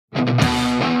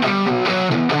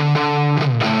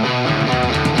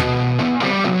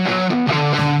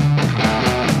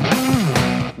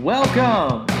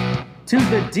to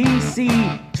the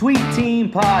DC Tweet Team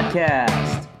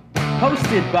Podcast,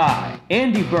 hosted by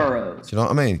Andy Burrows. Do you know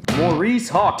what I mean? Maurice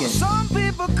Hawkins. Some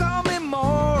people call me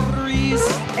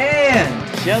Maurice.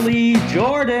 And Shelly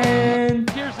Jordan.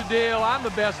 Here's the deal, I'm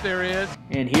the best there is.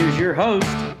 And here's your host,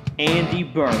 Andy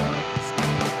Burrows.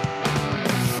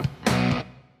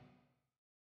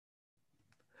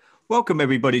 Welcome,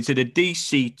 everybody, to the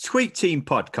DC Tweet Team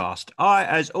Podcast.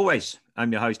 As always,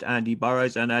 I'm your host, Andy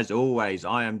Burrows, and as always,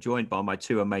 I am joined by my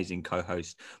two amazing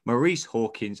co-hosts, Maurice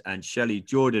Hawkins and Shelly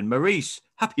Jordan. Maurice,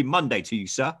 happy Monday to you,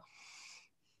 sir.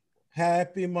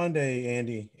 Happy Monday,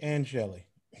 Andy and Shelly.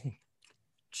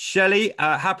 Shelly,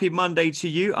 happy Monday to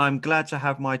you. I'm glad to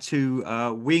have my two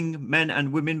wing men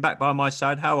and women back by my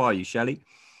side. How are you, Shelly?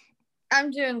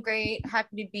 I'm doing great.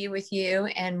 Happy to be with you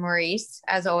and Maurice,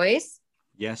 as always.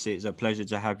 Yes, it's a pleasure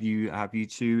to have you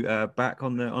two back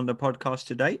on the podcast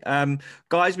today.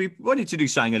 Guys, we wanted to do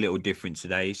something a little different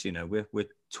today. So, we're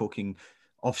talking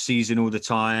off season all the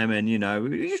time, and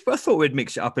I thought we'd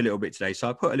mix it up a little bit today. So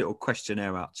I put a little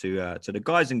questionnaire out to the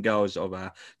guys and girls of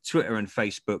Twitter and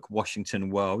Facebook,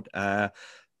 Washington World. The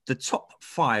top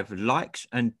 5 likes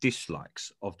and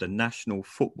dislikes of the National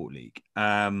Football League.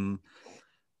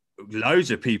 Loads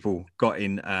of people got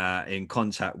in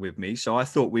contact with me, so I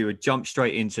thought we would jump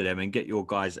straight into them and get your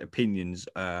guys' opinions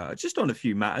just on a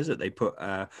few matters that they put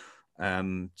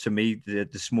to me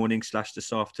this morning /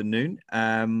 this afternoon.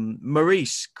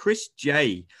 Maurice, Chris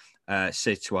J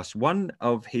said to us one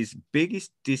of his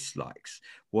biggest dislikes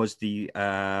was the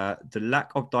lack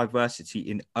of diversity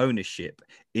in ownership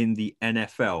in the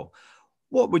NFL.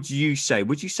 What would you say?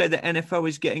 Would you say the NFL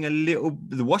is getting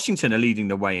the Washington are leading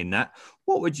the way in that?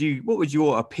 What would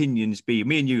your opinions be?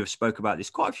 Me and you have spoke about this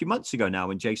quite a few months ago now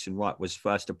when Jason Wright was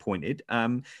first appointed.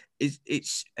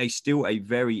 It's still a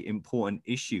very important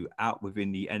issue out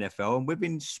within the NFL and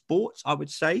within sports, I would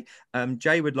say.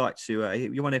 Jay would like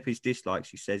to, one of his dislikes,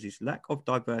 he says, is lack of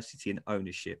diversity and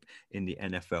ownership in the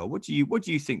NFL. What do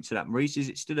you think to that, Maurice? Is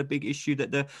it still a big issue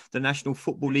that the National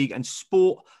Football League and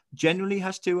sport generally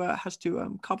has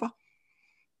to cover?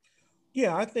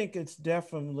 Yeah, I think it's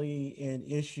definitely an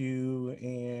issue,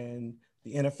 and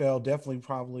the NFL definitely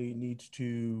probably needs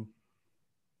to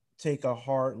take a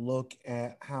hard look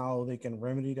at how they can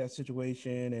remedy that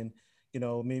situation and,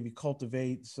 maybe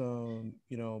cultivate some,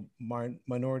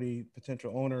 minority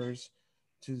potential owners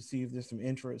to see if there's some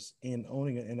interest in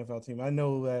owning an NFL team. I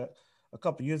know that a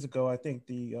couple of years ago, I think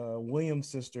the Williams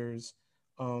sisters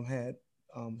had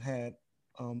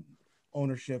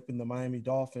ownership in the Miami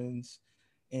Dolphins.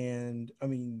 And I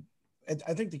mean,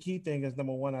 I think the key thing is,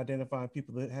 number one, identifying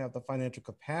people that have the financial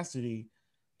capacity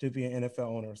to be an NFL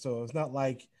owner. So it's not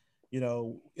like,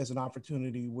 it's an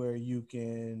opportunity where you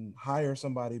can hire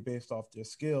somebody based off their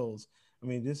skills. I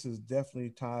mean, this is definitely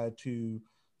tied to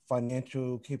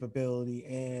financial capability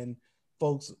and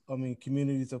folks,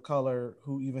 communities of color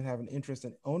who even have an interest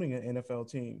in owning an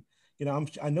NFL team.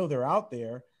 I know they're out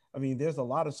there. I mean, there's a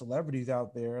lot of celebrities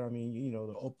out there. I mean, the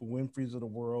Oprah Winfrey's of the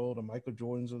world, the Michael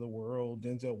Jordans of the world,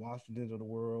 Denzel Washington's of the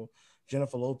world,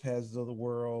 Jennifer Lopez's of the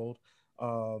world,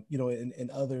 and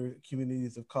other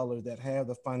communities of color that have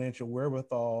the financial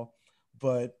wherewithal,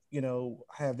 but,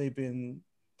 have they been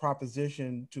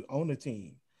propositioned to own a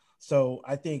team? So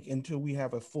I think until we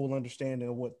have a full understanding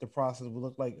of what the process will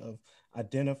look like of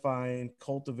identifying,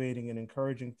 cultivating, and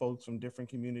encouraging folks from different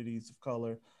communities of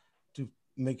color to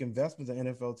make investments in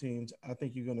NFL teams, I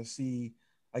think you're going to see,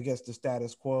 the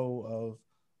status quo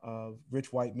of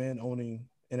rich white men owning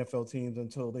NFL teams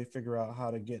until they figure out how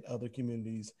to get other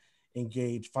communities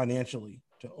engaged financially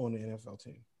to own an NFL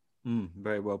team.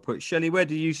 Very well put. Shelley, where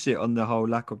do you sit on the whole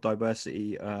lack of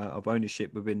diversity of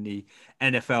ownership within the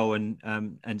NFL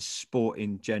and sport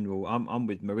in general? I'm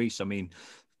with Maurice. I mean,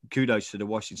 kudos to the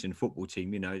Washington football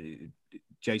team.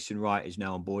 Jason Wright is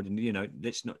now on board, and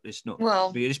let's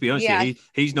be honest. Yeah.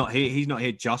 He's not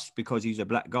here just because he's a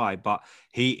black guy, but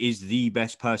he is the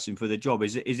best person for the job.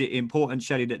 Is it important,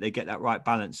 Shelley, that they get that right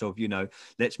balance of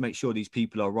let's make sure these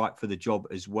people are right for the job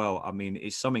as well? I mean,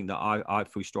 it's something that I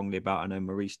feel strongly about. I know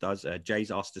Maurice does.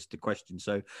 Jay's asked us the question,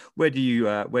 so where do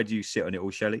you sit on it all,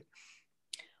 Shelley?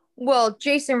 Well,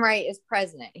 Jason Wright is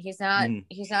president. He's not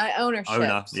ownership.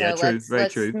 Owner. So Yeah, true. Very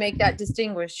let's true. make that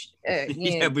distinguish.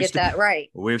 Get that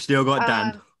right. We've still got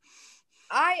Dan.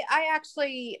 I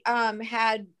actually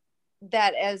had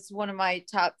that as one of my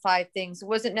top 5 things. It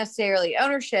wasn't necessarily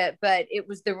ownership, but it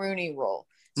was the Rooney Rule.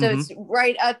 So It's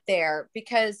right up there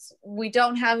because we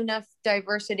don't have enough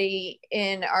diversity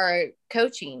in our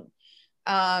coaching.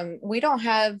 We don't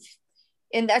have,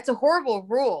 and that's a horrible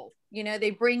rule. They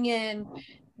bring in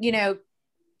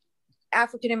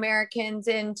African Americans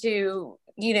into,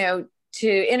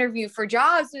 interview for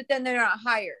jobs, but then they're not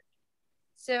hired.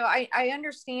 So I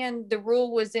understand the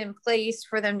rule was in place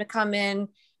for them to come in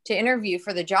to interview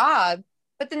for the job,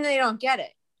 but then they don't get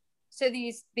it. So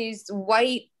these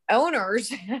white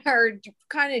owners are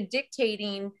kind of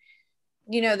dictating,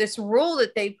 this rule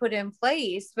that they put in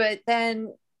place, but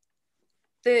then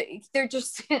they're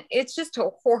just, it's just a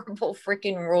horrible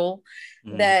freaking rule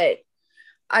that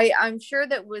I'm sure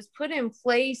that was put in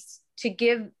place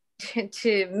to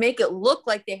make it look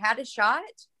like they had a shot,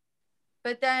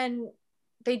 but then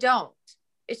they don't.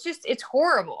 It's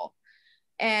horrible.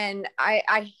 And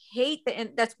I hate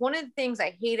that's one of the things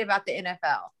I hate about the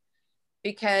NFL,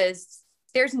 because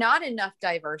there's not enough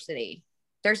diversity.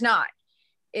 There's not.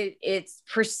 It's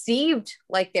perceived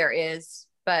like there is,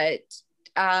 but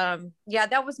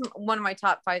that was one of my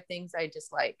top 5 things I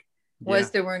dislike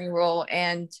was the Rooney Rule,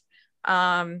 and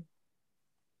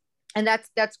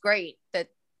that's great that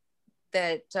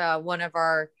one of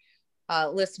our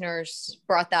listeners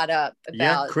brought that up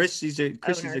about. Chris is a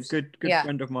good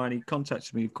friend of mine. He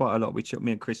contacts me quite a lot.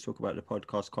 Me and Chris talk about the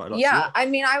podcast quite a lot. Yeah, I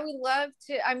mean, I would love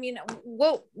to. I mean,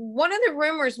 one of the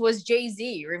rumors was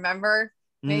Jay-Z. Remember,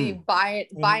 maybe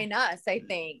buying us. I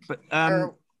think, but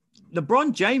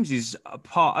LeBron James is a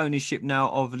part ownership now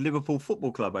of Liverpool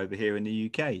Football Club over here in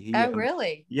the UK.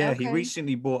 Really? Yeah, okay. He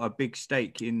recently bought a big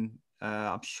stake in.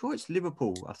 I'm sure it's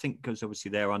Liverpool, I think, because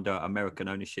obviously they're under American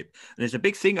ownership. And there's a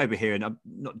big thing over here, and I'm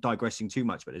not digressing too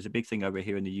much, but there's a big thing over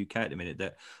here in the UK at the minute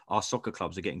that our soccer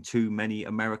clubs are getting too many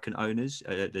American owners.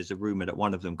 There's a rumor that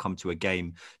one of them come to a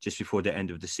game just before the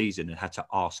end of the season and had to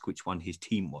ask which one his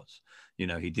team was. He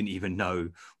didn't even know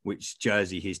which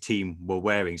jersey his team were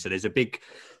wearing. So there's a big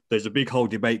whole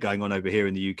debate going on over here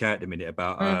in the UK at the minute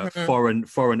about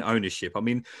foreign ownership. I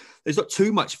mean, there's not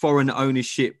too much foreign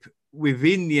ownership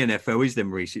within the NFL, is there,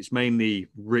 Maurice? It's mainly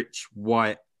rich,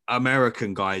 white,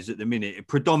 American guys at the minute,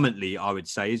 predominantly, I would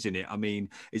say, isn't it? I mean,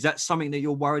 is that something that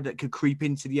you're worried that could creep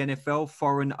into the NFL?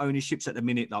 Foreign ownerships at the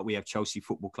minute, like we have Chelsea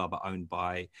Football Club are owned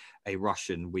by a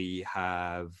Russian. We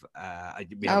have, a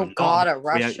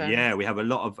Russian. We have a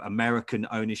lot of American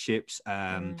ownerships.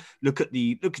 Look at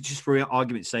just for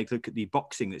argument's sake, look at the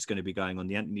boxing that's going to be going on.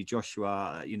 The Anthony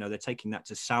Joshua, they're taking that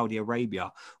to Saudi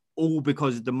Arabia. All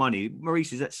because of the money.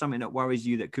 Maurice, is that something that worries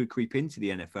you that could creep into the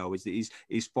NFL?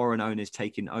 Is foreign owners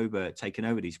taking over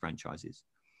these franchises?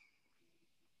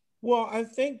 Well, I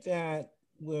think that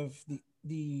with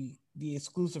the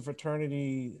exclusive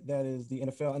fraternity that is the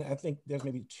NFL, and I think there's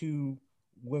maybe 2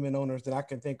 women owners that I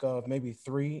can think of, maybe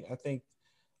 3. I think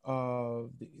the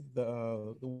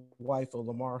wife of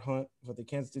Lamar Hunt for the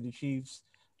Kansas City Chiefs.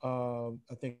 I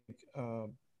think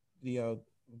the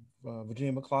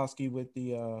Virginia McCloskey with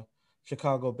the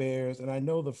Chicago Bears, and I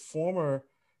know the former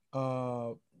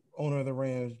owner of the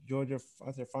Rams, Georgia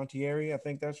Fontieri, I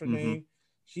think that's her name.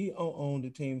 She owned the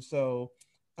team, so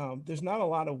there's not a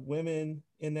lot of women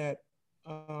in that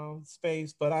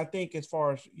space. But I think, as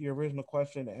far as your original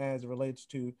question as it relates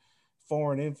to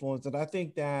foreign influence, that I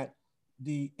think that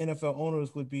the NFL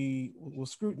owners will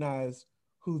scrutinize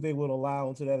who they would allow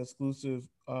into that exclusive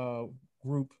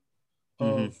group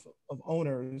of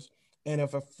owners, and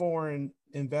if a foreign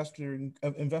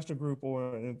investor group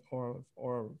or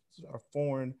a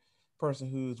foreign person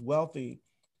who's wealthy,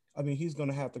 I mean, he's going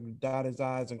to have to dot his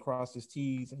I's and cross his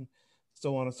T's and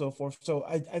so on and so forth. So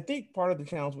I think part of the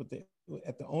challenge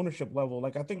at the ownership level,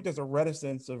 I think there's a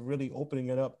reticence of really opening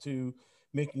it up to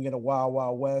making it a wild,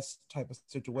 wild west type of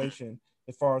situation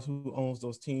as far as who owns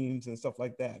those teams and stuff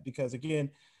like that. Because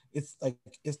again, it's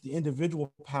the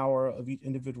individual power of each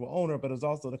individual owner, but it's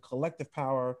also the collective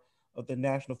power of the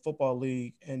National Football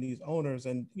League and these owners.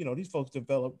 And, these folks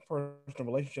develop personal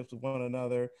relationships with one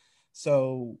another.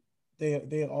 So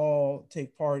they all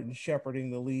take part in shepherding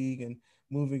the league and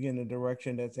moving in a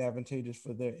direction that's advantageous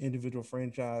for their individual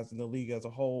franchise and the league as a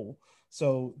whole.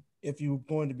 So if you're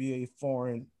going to be a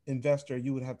foreign investor,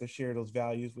 you would have to share those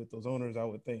values with those owners, I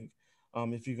would think,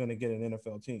 if you're going to get an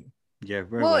NFL team. Yeah.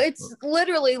 Very well, it's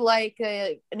literally like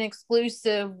an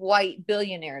exclusive white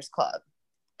billionaires club.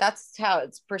 That's how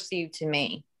it's perceived to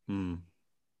me.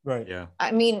 Right. Yeah.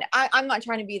 I mean, I'm not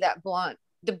trying to be that blunt,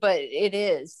 but it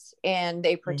is. And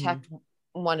they protect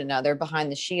one another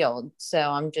behind the shield. So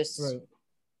I'm just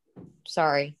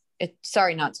sorry.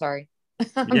 Sorry, not sorry.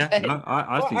 Yeah, no,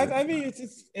 I mean,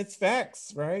 it's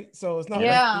facts, right? So it's not.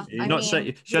 Yeah, you're not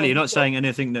saying, Shelley. You're not saying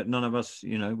anything that none of us,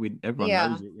 everyone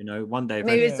knows it. One day,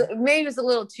 maybe it's a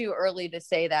little too early to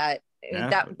say that.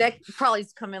 Yeah. That probably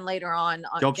is coming later on.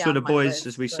 Jobs down for the my boys, list,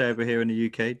 as we but say over here in the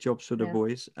UK. Jobs for the Yeah.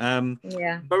 boys.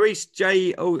 yeah. Maurice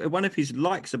J. Oh, one of his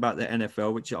likes about the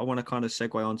NFL, which I want to kind of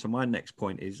segue on to my next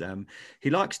point, is he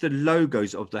likes the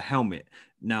logos of the helmet.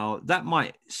 Now, that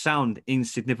might sound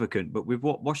insignificant, but with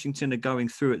what Washington are going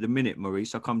through at the minute,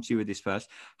 Maurice, I'll come to you with this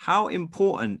first. How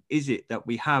important is it that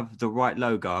we have the right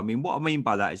logo? I mean, what I mean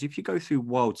by that is if you go through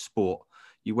world sport,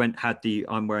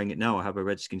 I'm wearing it now. I have a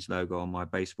Redskins logo on my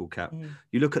baseball cap.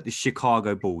 You look at the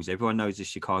Chicago Bulls. Everyone knows the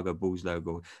Chicago Bulls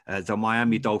logo. The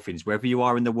Miami Dolphins. Wherever you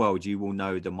are in the world, you will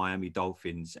know the Miami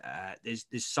Dolphins. There's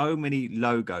so many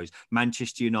logos.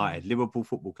 Manchester United, Liverpool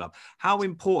Football Club. How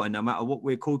important, no matter what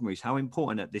we're called, Maurice, how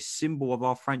important that this symbol of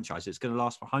our franchise that's going to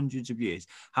last for hundreds of years,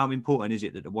 how important is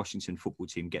it that the Washington football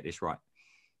team get this right?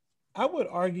 I would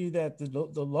argue that the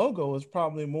logo is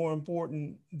probably more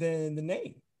important than the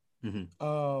name. And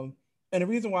the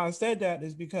reason why I said that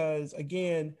is because,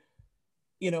 again,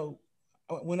 you know,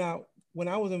 when I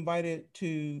was invited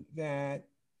to that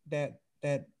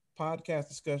podcast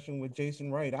discussion with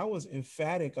Jason Wright, I was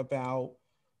emphatic about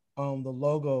the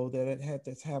logo, that it had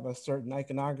to have a certain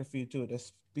iconography to it that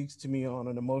speaks to me on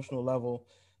an emotional level,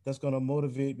 that's going to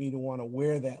motivate me to want to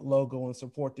wear that logo and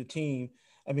support the team.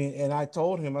 I mean, and I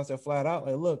told him, I said flat out,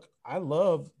 like, look, I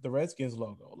love the Redskins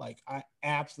logo. Like, I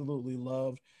absolutely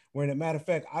loved wearing it. Matter of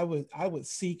fact, I would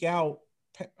seek out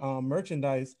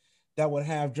merchandise that would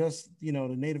have just, you know,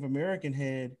 the Native American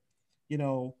head, you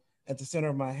know, at the center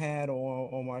of my hat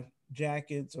or on my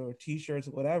jackets or T-shirts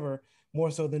or whatever, more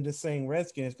so than just saying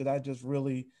Redskins, because I just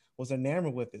really was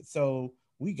enamored with it. So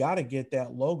we got to get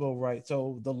that logo right.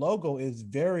 So the logo is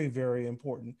very, very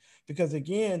important because,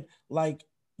 again, like,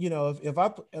 you know, if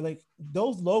I like,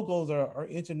 those logos are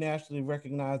internationally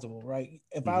recognizable, right?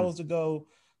 If I was to go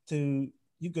to,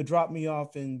 you could drop me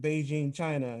off in Beijing,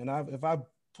 China, and if I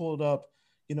pulled up,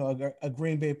 you know, a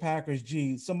Green Bay Packers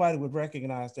G, somebody would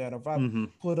recognize that. Or if I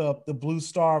put up the blue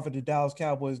star for the Dallas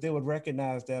Cowboys, they would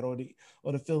recognize that, or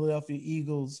the Philadelphia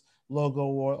Eagles logo,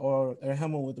 or a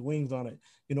helmet with the wings on it,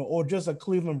 you know, or just a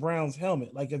Cleveland Browns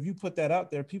helmet. Like, if you put that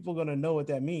out there, people are going to know what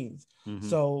that means.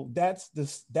 So that's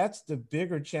the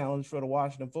bigger challenge for the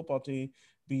Washington football team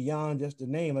beyond just the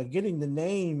name. Like, getting the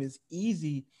name is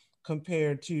easy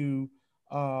compared to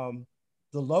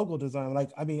the logo design.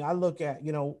 Like, I mean, I look at,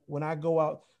 you know, when I go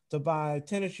out to buy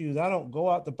tennis shoes, I don't go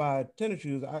out to buy tennis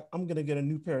shoes. I'm going to get a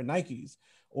new pair of Nikes.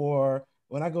 Or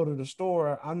when I go to the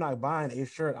store, I'm not buying a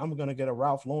shirt. I'm going to get a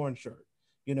Ralph Lauren shirt,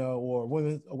 you know, or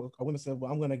women said,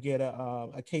 well, I'm going to get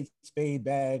a Kate Spade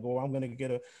bag, or I'm going to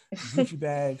get a Gucci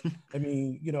bag. I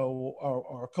mean, you know,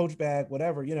 or a Coach bag,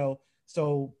 whatever, you know.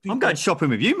 So I'm going shopping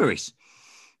with you, Maurice.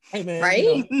 Hey, man, right?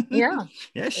 You know, Yeah.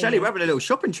 Yeah, Shelley, we're having a little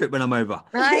shopping trip when I'm over.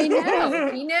 I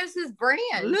know. He knows his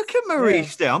brand. Look at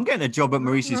Maurice there. I'm getting a job at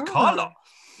Maurice's car lot.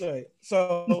 Right.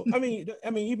 So I mean,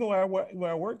 even where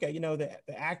I work at, you know, the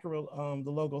Acura,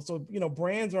 the logo. So, you know,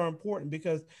 brands are important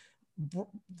because the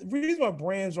reason why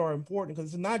brands are important,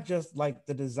 because it's not just like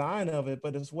the design of it,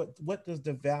 but it's what does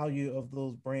the value of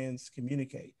those brands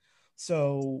communicate.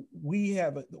 So we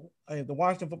have the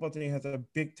Washington football team has a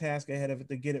big task ahead of it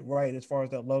to get it right as far as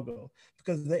that logo,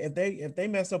 because if they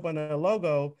mess up on the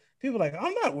logo, people are like,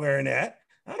 I'm not wearing that.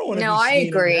 I don't want to. No, I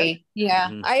agree.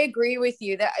 Yeah, I agree with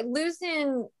you that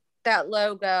losing that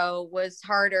logo was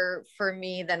harder for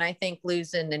me than I think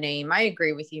losing the name. I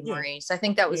agree with you, Maurice. I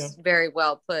think that was very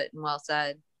well put and well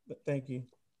said. Thank you.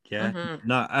 Yeah.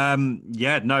 No.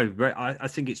 I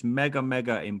think it's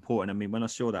mega important. I mean, when I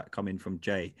saw that coming from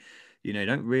Jay, you know,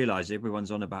 don't realize everyone's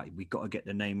on about, we got to get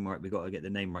the name right. We got to get the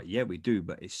name right. Yeah, we do.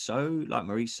 But it's so, like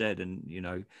Maurice said, and, you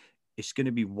know, it's going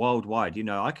to be worldwide. You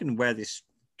know, I can wear this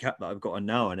cap that I've got on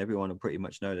now, and everyone will pretty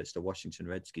much know that's the Washington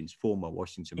Redskins, former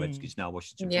Washington Redskins, now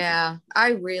Washington. Yeah,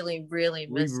 I really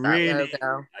miss that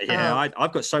logo. Yeah,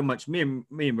 I've got so much. Me and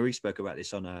Marie spoke about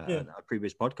this on a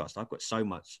previous podcast. I've got so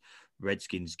much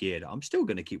Redskins gear that I'm still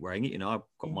going to keep wearing it. You know, I've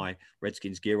got my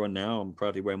Redskins gear on now. I'm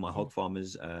proudly wearing my Hog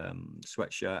Farmers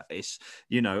sweatshirt. It's,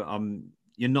 you know,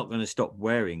 you're not going to stop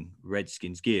wearing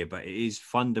Redskins gear, but it is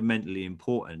fundamentally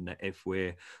important that if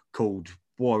we're called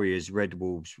Warriors, Red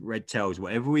Wolves, Red Tails,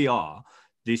 whatever we are,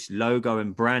 this logo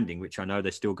and branding, which I know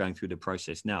they're still going through the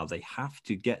process now, they have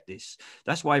to get this.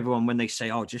 That's why everyone, when they say,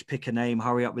 oh, just pick a name,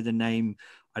 hurry up with a name,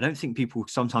 I don't think people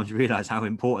sometimes realize how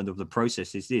important of the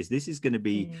process this is. This is going to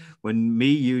be when me,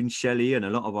 you and Shelley and a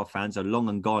lot of our fans are long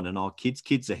and gone and our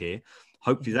kids are here.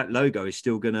 Hopefully that logo is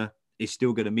still going to is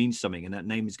still going to mean something, and that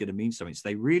name is going to mean something. So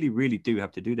they really, really do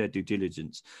have to do their due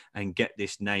diligence and get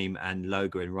this name and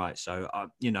logo in right. So,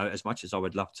 as much as I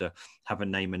would love to have a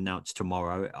name announced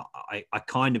tomorrow, I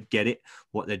kind of get it,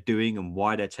 what they're doing and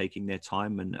why they're taking their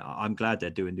time. And I'm glad they're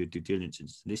doing their due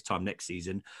diligence. This time next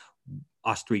season,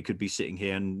 us three could be sitting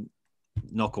here and,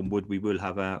 knock on wood, we will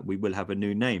have a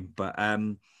new name. But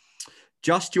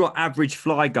just your average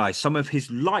fly guy, some of his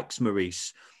likes,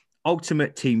 Maurice: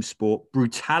 ultimate team sport,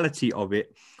 brutality of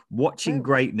it, watching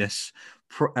greatness,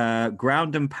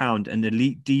 ground and pound, and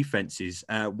elite defenses.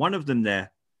 One of them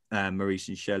there, Maurice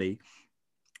and Shelley,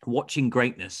 watching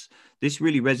greatness. This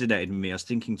really resonated with me. I was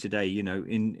thinking today,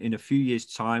 in a few years'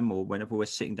 time, or whenever we're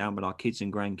sitting down with our kids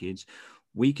and grandkids,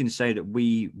 we can say that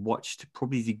we watched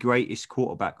probably the greatest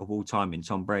quarterback of all time in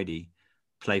Tom Brady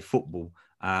play football.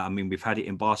 We've had it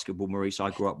in basketball, Maurice. I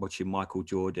grew up watching Michael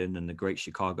Jordan and the great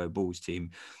Chicago Bulls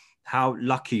team. How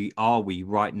lucky are we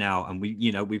right now? And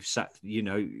we've spoke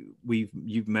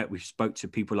to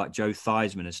people like Joe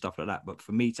Theismann and stuff like that. But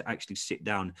for me to actually sit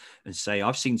down and say,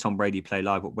 I've seen Tom Brady play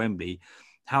live at Wembley,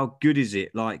 how good is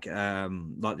it?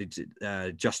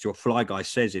 Just Your Fly guy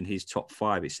says in his top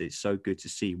 5, it's so good to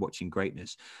see, watching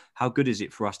greatness. How good is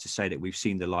it for us to say that we've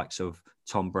seen the likes of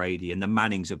Tom Brady and the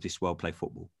Mannings of this world play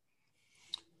football?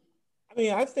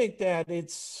 I think that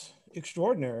it's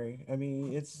extraordinary. I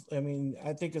think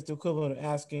it's the equivalent of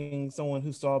asking someone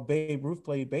who saw Babe Ruth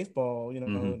play baseball,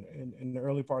 in the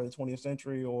early part of the 20th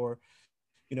century, or,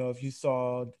 if you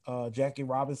saw Jackie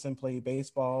Robinson play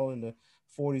baseball in the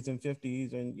 40s and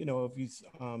 50s, and, if you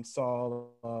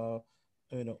saw,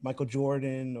 Michael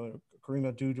Jordan or Kareem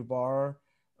Abdul-Jabbar,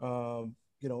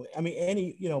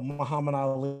 Muhammad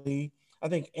Ali.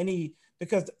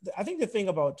 Because I think the thing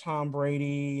about Tom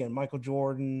Brady and Michael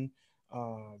Jordan,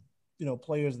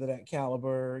 players of that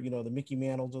caliber, the Mickey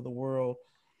Mantles of the world,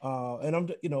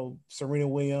 and Serena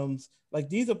Williams, like,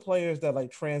 these are players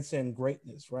that transcend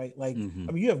greatness, right?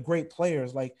 You have great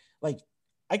players, like I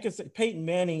could say Peyton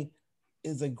Manning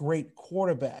is a great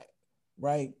quarterback,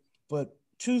 right? But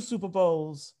 2 Super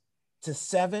Bowls to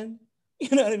 7,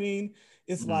 you know what I mean?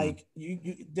 It's like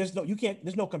there's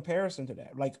no comparison to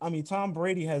that. Tom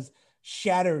Brady has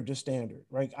shattered the standard,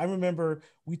 right? I remember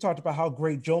we talked about how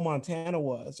great Joe Montana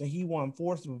was, and he won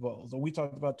 4 Super Bowls. Or we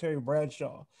talked about Terry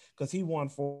Bradshaw because he won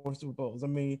 4 Super Bowls.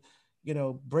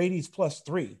 Brady's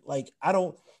 +3.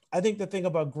 I think the thing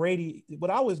about Brady, what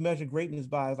I always measure greatness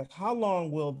by is how long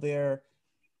will their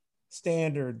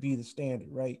standard be the standard,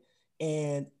 right?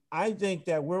 And I think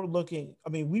that we're looking,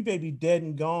 we may be dead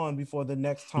and gone before the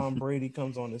next Tom Brady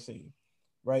comes on the scene,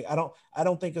 right? I don't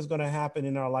think it's going to happen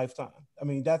in our lifetime.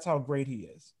 That's how great he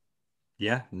is.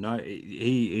 Yeah, no,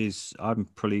 he is. I'm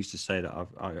pleased to say that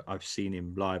I've seen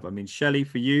him live. Shelley,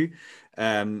 for you,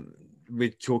 we're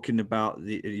talking about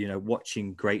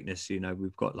watching greatness.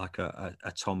 We've got a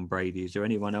Tom Brady. Is there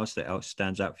anyone else that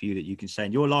stands out for you that you can say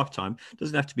in your lifetime? It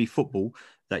doesn't have to be football,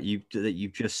 that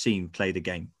you've just seen play the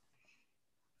game.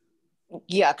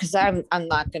 Yeah, because I'm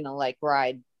not gonna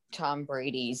ride Tom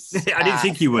Brady's. I didn't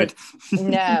think you would.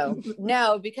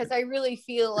 No, because I really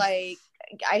feel like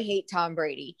I hate Tom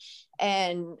Brady,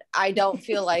 and I don't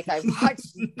feel like I've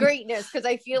watched greatness because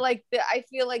I feel like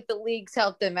the league's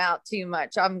helped him out too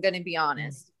much. I'm gonna be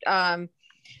honest. And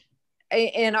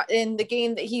in the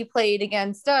game that he played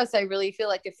against us, I really feel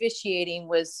like officiating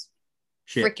was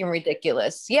freaking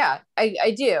ridiculous. Yeah,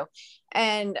 I do,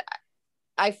 and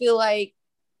I feel like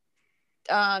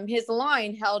his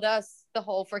line held us the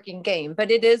whole freaking game.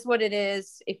 But it is what it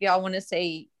is. If y'all want to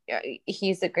say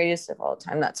he's the greatest of all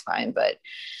time, that's fine. But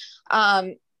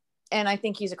and I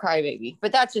think he's a crybaby,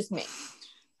 but that's just me.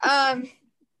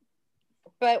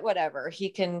 But whatever, he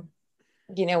can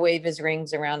wave his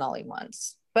rings around all he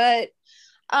wants. But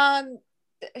the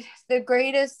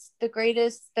greatest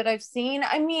that I've seen,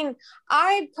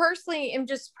 I personally am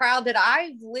just proud that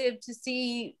I've lived to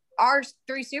see our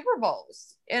 3 Super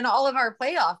Bowls and all of our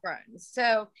playoff runs.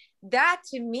 So that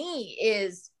to me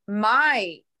is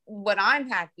what I'm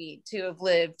happy to have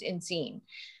lived and seen.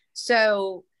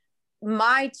 So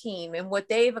my team and what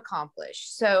they've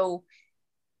accomplished. So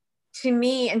to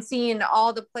me, and seeing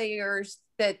all the players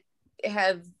that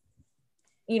have,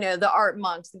 the Art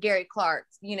Monks, the Gary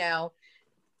Clarks,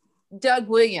 Doug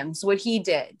Williams, what he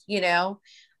did,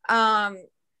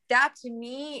 that to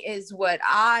me is what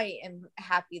I am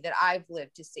happy that I've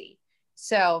lived to see.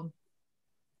 So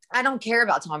I don't care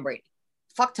about Tom Brady.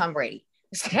 Fuck Tom Brady.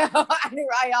 So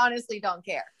I honestly don't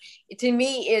care. To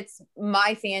me, it's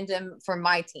my fandom for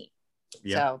my team.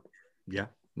 Yeah. So yeah.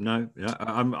 No,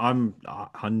 I'm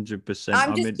 100%.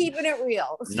 I'm just keeping it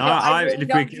real. So No, I really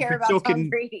don't care about Tom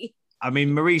Brady. I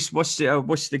mean, Maurice, what's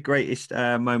the greatest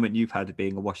moment you've had of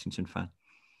being a Washington fan?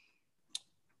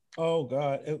 Oh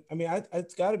God, I mean,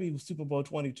 it's got to be Super Bowl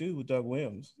 22 with Doug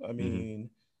Williams. I mean,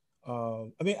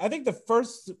 I think the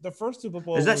first Super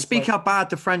Bowl. Does that was speak like, how bad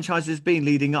the franchise has been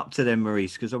leading up to them,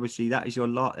 Maurice? Because obviously that is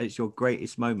it's your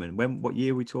greatest moment. What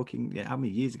year are we talking? Yeah, how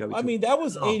many years ago? I mean, that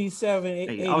was 87,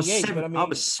 88. I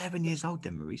was 7 years old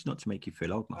then, Maurice. Not to make you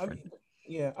feel old, my friend.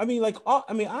 I mean,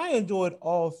 I enjoyed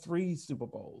all 3 Super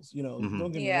Bowls. You know,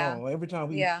 don't get me wrong. Every time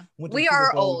we went to we Super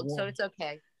are Bowl, old, so it's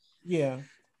okay. Yeah,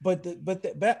 but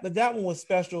that one was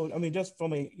special. I mean, just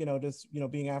from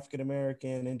being African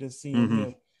American and just seeing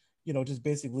him, just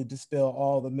basically dispel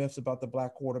all the myths about the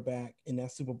black quarterback in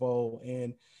that Super Bowl,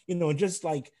 and just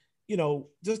like.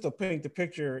 Just to paint the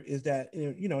picture is that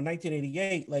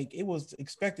 1988, like it was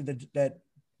expected that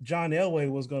John Elway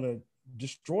was going to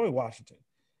destroy Washington.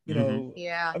 I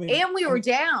mean, and we were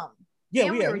down. Yeah,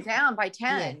 we were down by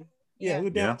 10. Yeah, we were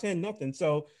down 10-0.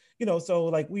 So, so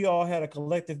like we all had a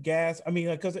collective gasp. I mean,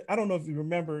 because I don't know if you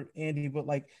remember, Andy, but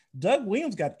like Doug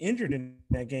Williams got injured in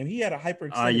that game. He had a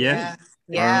hyperextended.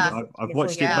 I've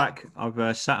watched it back.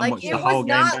 I've sat and watched the whole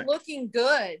game. It was not looking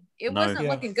good. It wasn't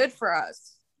looking good for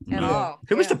us at all.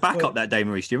 Who was the backup that day,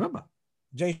 Maurice? Do you remember?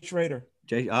 Jay Schrader.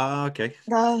 Okay.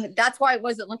 That's why it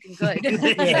wasn't looking good.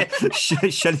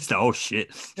 Shelley's like, oh shit.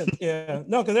 Yeah,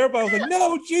 no, because everybody was like,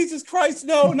 no, Jesus Christ,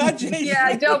 no, not Jay.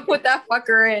 Yeah, don't put that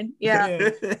fucker in.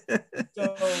 Yeah.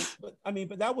 So,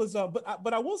 but that was,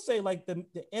 but I will say, like the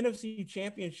NFC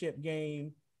Championship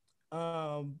game,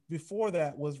 before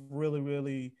that was really,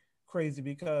 really crazy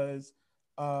because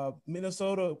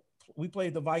Minnesota, we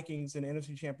played the Vikings in the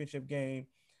NFC Championship game,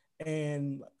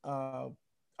 and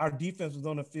our defense was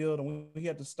on the field, and we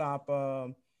had to stop,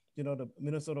 the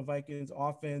Minnesota Vikings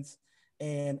offense.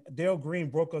 And Darrell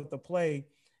Green broke up the play,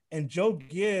 and Joe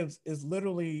Gibbs is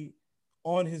literally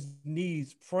on his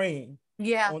knees praying.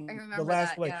 Yeah, on I remember the last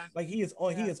that, play. yeah. Like he is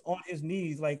on his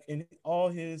knees, like in all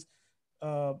his,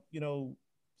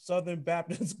 Southern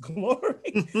Baptist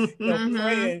glory,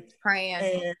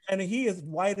 praying. And he is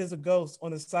white as a ghost on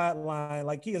the sideline.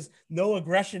 Like he has no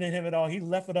aggression in him at all. He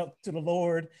left it up to the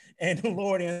Lord, and the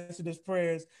Lord answered his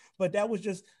prayers. But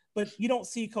you don't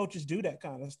see coaches do that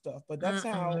kind of stuff. But that's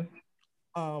how,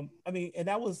 and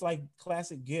that was like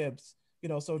classic Gibbs,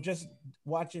 so just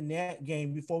watching that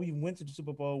game before we went to the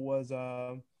Super Bowl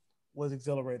was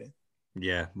exhilarating.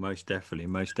 Yeah, most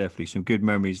definitely. Some good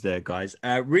memories there, guys.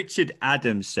 Richard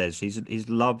Adams says he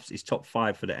loves his top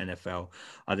 5 for the NFL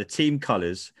are the team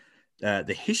colors,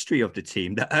 the history of the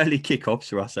team, the early kickoffs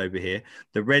for us over here,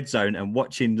 the red zone, and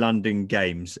watching London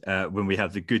games when we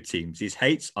have the good teams. His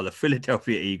hates are the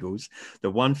Philadelphia Eagles,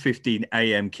 the 1:15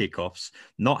 a.m. kickoffs,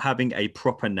 not having a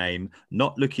proper name,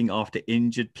 not looking after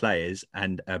injured players,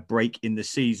 and a break in the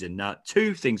season. Now,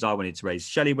 2 things I wanted to raise.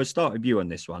 Shelley, we'll start with you on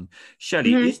this one.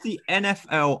 Shelley, is the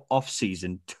NFL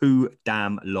offseason too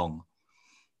damn long?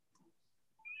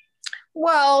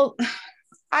 Well,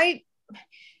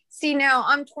 See, now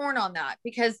I'm torn on that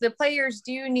because the players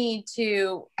do need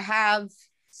to have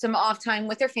some off time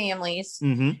with their families,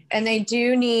 and they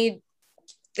do need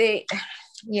I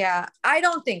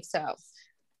don't think so,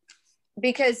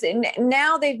 because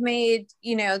now they've made,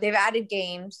 they've added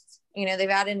games, they've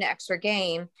added an extra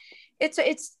game.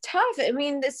 It's tough. I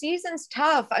mean, the season's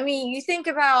tough. I mean, you think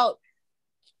about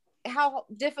how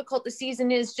difficult the season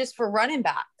is just for running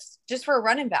backs,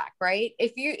 right?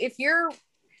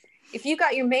 If you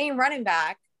got your main running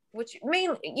back, which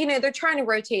they're trying to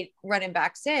rotate running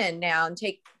backs in now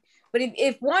but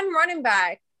if one running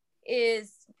back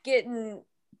is getting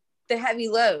the heavy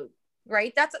load,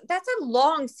 right? That's a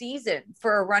long season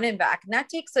for a running back, and that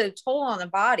takes a toll on the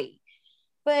body.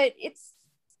 But it's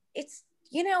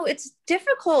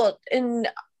difficult and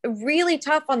really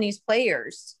tough on these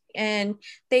players, and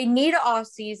they need an off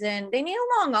season. They need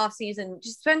a long off season,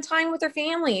 just spend time with their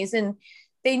families, and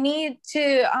they need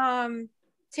to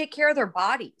take care of their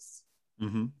bodies,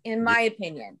 in my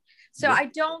opinion. So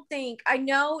I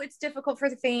know it's difficult for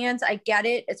the fans. I get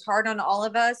it. It's hard on all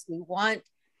of us. We want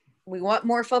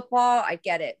more football. I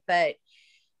get it. But,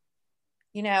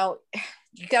 you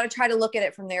got to try to look at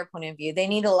it from their point of view. They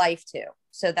need a life too.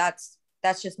 So that's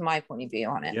just my point of view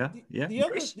on it. Yeah.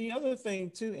 The other thing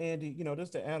too, Andy,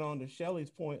 just to add on to Shelley's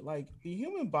point, like the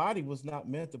human body was not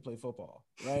meant to play football,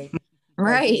 right?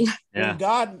 Right.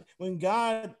 When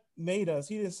God made us,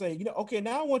 he didn't say, okay,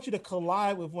 now I want you to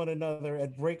collide with one another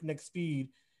at breakneck speed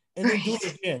and then do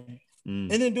it again.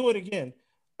 And then do it again.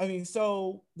 I mean,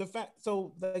 so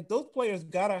like those players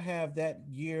gotta have that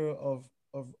year of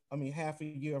half a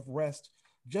year of rest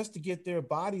just to get their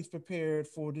bodies prepared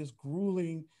for this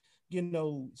grueling,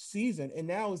 season. And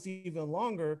now it's even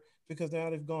longer because now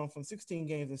they've gone from 16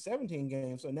 games to 17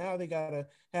 games. So now they got to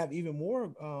have even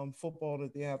more football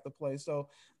that they have to play. So,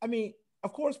 I mean,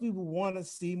 of course, we would want to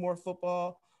see more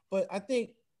football, but I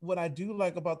think what I do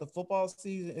like about the football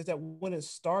season is that when it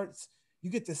starts, you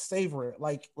get to savor it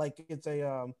like it's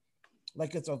a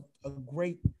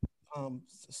great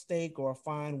steak or a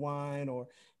fine wine or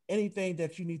anything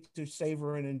that you need to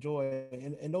savor and enjoy.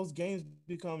 And those games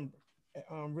become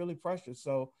really precious.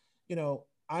 So,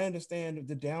 I understand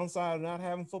the downside of not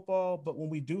having football, but when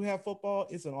we do have football,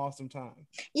 it's an awesome time.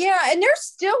 Yeah, and they're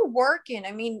still working.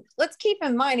 I mean, let's keep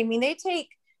in mind, I mean, they take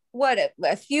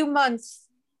a few months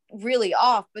really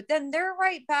off, but then they're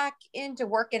right back into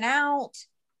working out.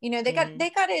 They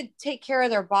got to take care of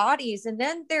their bodies, and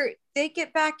then they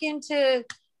get back into,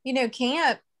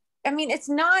 camp. I mean, it's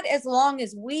not as long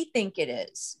as we think it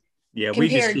is. Yeah, we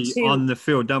just see on the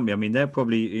field, don't we? I mean,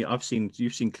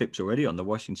 you've seen clips already on the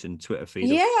Washington Twitter feed.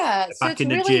 Yeah, so it's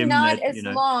really gym, not as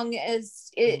long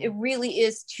as it really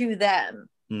is to them,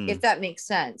 if that makes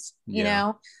sense, you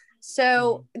know?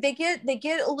 So they get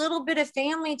a little bit of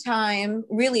family time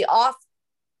really off,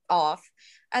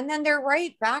 and then they're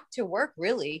right back to work,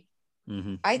 really,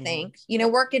 I think,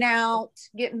 working out,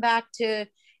 getting back to,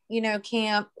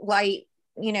 camp light,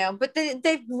 but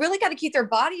they've really got to keep their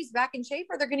bodies back in shape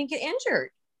or they're going to get injured.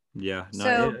 Yeah,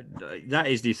 no, that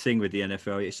is the thing with the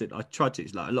NFL. I tried to,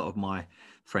 it's like a lot of my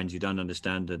friends who don't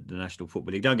understand the National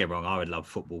Football League. Don't get me wrong, I would love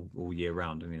football all year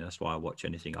round. I mean, that's why I watch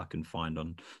anything I can find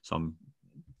on some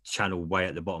channel way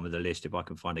at the bottom of the list. If I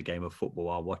can find a game of football,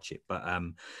 I'll watch it. But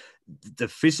the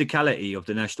physicality of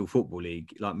the National Football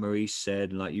League, like Maurice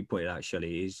said, and like you pointed out,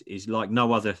 Shelley, is like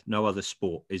no other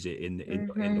sport, is it, in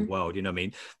the world? You know what I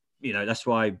mean? That's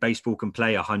why baseball can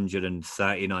play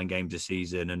 139 games a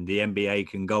season, and the NBA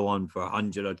can go on for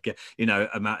 100.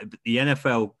 Amount. The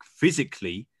NFL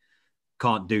physically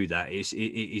can't do that. It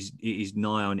is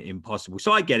nigh on impossible.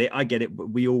 So I get it.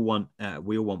 But we all want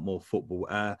more football.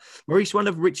 Maurice, one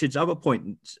of Richard's other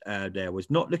points there was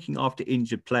not looking after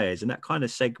injured players, and that kind of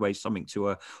segues something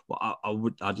to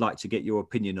what I'd like to get your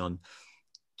opinion on.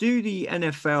 Do the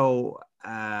NFL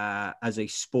as a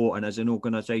sport and as an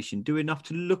organization do enough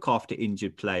to look after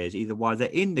injured players, either while they're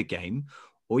in the game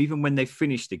or even when they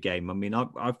finish the game? I mean,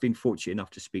 I've been fortunate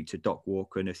enough to speak to Doc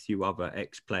Walker and a few other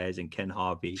ex-players and Ken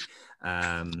Harvey,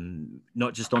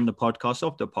 not just on the podcast,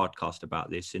 off the podcast about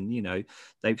this. And,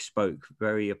 they've spoke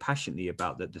very passionately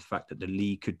about the fact that the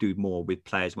league could do more with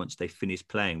players once they finish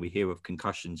playing. We hear of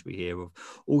concussions. We hear of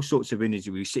all sorts of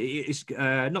injuries. It's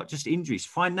not just injuries,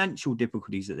 financial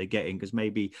difficulties that they're getting, because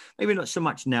maybe not so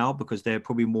much now because they're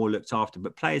probably more looked after,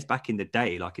 but players back in the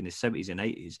day, like in the 70s and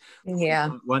 80s,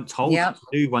 weren't told to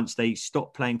do once they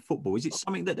stopped playing football. Is it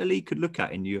something that the league could look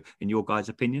at in your guys'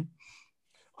 opinion?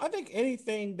 I think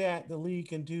anything that the league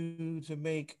can do to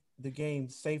make the game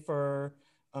safer,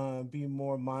 be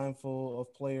more mindful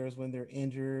of players when they're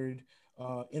injured,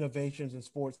 innovations in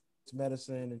sports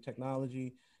medicine and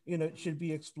technology, should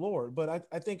be explored. But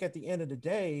I think at the end of the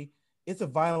day, it's a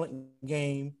violent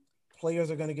game. Players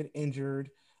are going to get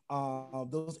injured.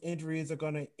 Those injuries are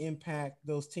going to impact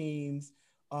those teams.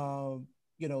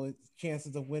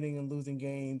 Chances of winning and losing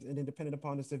games, and then depending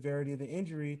upon the severity of the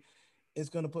injury, is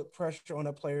going to put pressure on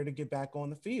a player to get back on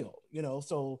the field.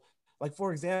 So like,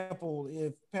 for example,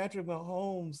 if Patrick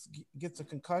Mahomes gets a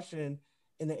concussion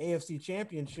in the AFC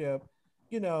Championship,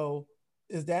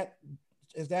 is that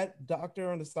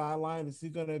doctor on the sideline, is he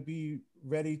going to be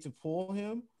ready to pull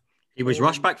him? He was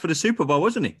rushed back for the Super Bowl,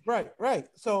 wasn't he? Right.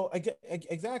 So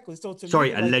exactly. So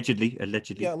allegedly.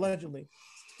 Yeah, allegedly.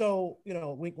 So,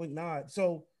 wink, wink, nod.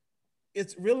 So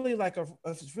it's really like a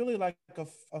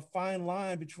fine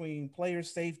line between player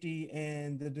safety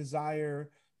and the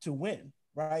desire to win,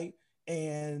 right?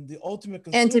 And the ultimate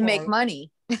consumer, and to make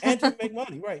money,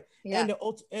 right? Yeah. And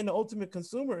the ultimate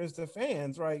consumer is the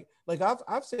fans, right? Like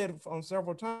I've said on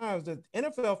several times that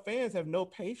NFL fans have no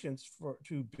patience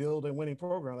to build a winning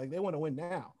program. Like, they want to win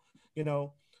now,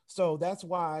 So that's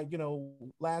why,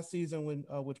 last season when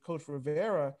with Coach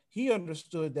Rivera, he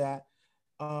understood that.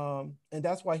 And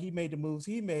that's why he made the moves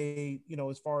he made,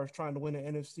 as far as trying to win the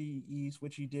NFC East,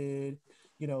 which he did,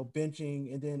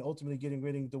 benching, and then ultimately getting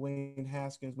rid of Dwayne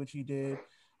Haskins, which he did,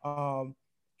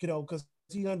 because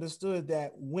he understood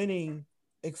that winning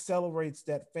accelerates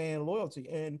that fan loyalty,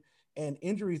 and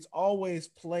injuries always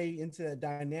play into that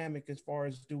dynamic as far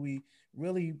as, do we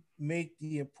really make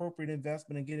the appropriate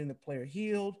investment in getting the player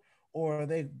healed, or are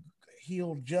they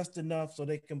healed just enough so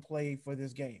they can play for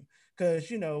this game?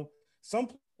 Because, some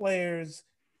players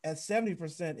at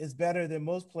 70% is better than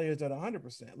most players at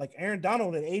 100%. Like Aaron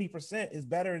Donald at 80% is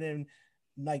better than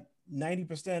like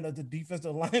 90% of the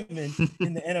defensive linemen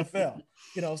in the NFL.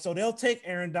 So they'll take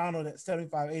Aaron Donald at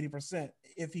 75-80%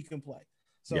 if he can play.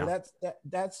 So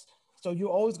that's so you're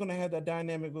always going to have that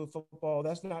dynamic with football.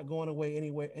 That's not going away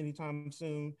anytime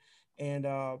soon. And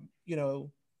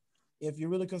if you're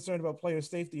really concerned about player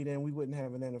safety, then we wouldn't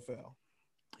have an NFL.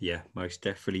 Yeah, most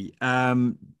definitely.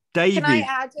 David, can I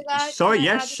add to that? Sorry,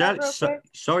 yes, Shelley.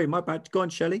 Sorry, my bad. Go on,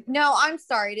 Shelley. No, I'm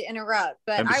sorry to interrupt,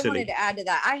 but I wanted to add to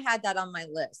that. I had that on my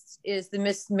list: is the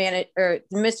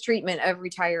mistreatment of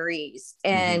retirees,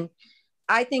 and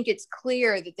I think it's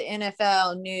clear that the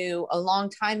NFL knew a long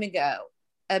time ago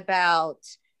about.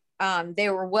 They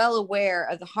were well aware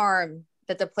of the harm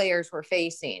that the players were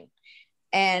facing,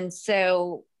 and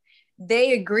so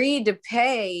they agreed to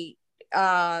pay.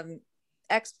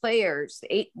 Ex-players,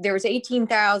 there was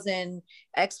 18,000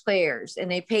 ex-players,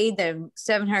 and they paid them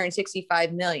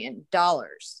 $765 million.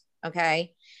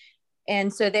 Okay.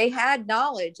 And so they had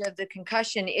knowledge of the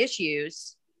concussion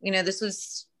issues. This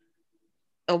was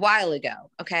a while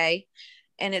ago. Okay.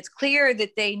 And it's clear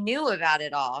that they knew about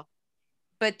it all,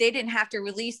 but they didn't have to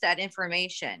release that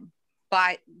information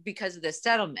because of the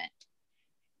settlement.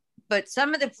 But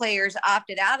some of the players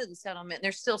opted out of the settlement, and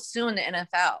they're still suing the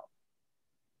NFL.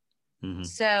 Mm-hmm.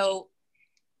 So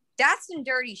that's some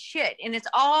dirty shit. And it's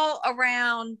all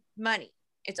around money.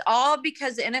 It's all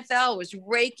because the NFL was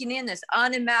raking in this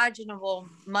unimaginable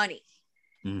money.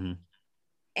 Mm-hmm.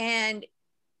 And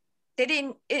they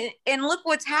didn't, and look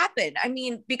what's happened. I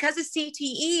mean, because of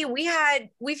CTE,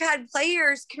 we've had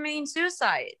players committing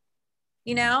suicide,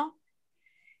 and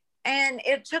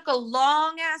it took a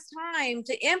long ass time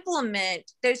to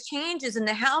implement those changes in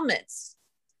the helmets.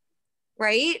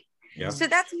 Right. Yeah. So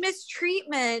that's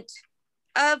mistreatment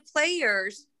of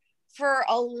players for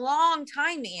a long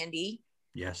time, Andy.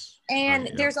 Yes. And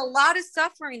there's a lot of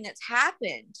suffering that's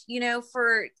happened,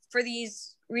 for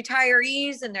these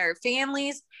retirees and their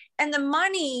families. And the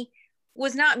money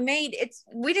was not made.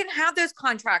 We didn't have those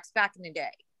contracts back in the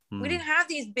day. We didn't have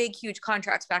these big, huge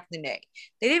contracts back in the day.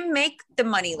 They didn't make the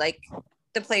money like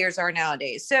the players are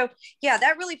nowadays. So yeah,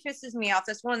 that really pisses me off.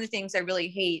 That's one of the things I really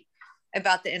hate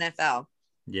about the NFL.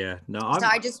 Yeah, no,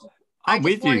 I just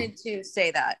wanted to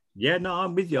say that. Yeah, no,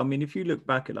 I'm with you. I mean, if you look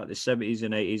back at like the 70s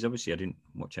and 80s, obviously I didn't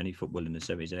watch any football in the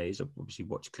 70s and 80s. I've obviously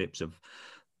watched clips of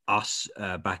us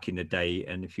back in the day.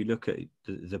 And if you look at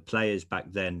the players back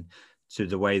then to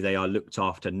the way they are looked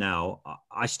after now,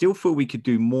 I still feel we could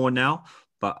do more now.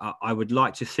 But I would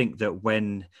like to think that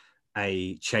when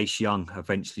a Chase Young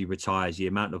eventually retires, the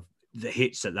amount of the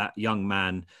hits that young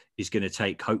man is going to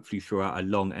take, hopefully throughout a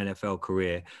long NFL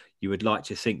career, you would like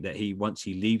to think that once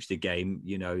he leaves the game,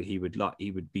 he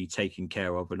would be taken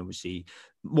care of, and obviously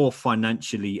more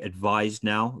financially advised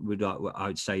now. I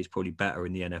would say is probably better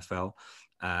in the NFL,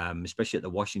 especially at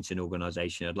the Washington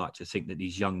organization. I'd like to think that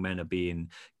these young men are being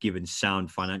given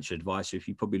sound financial advice. So if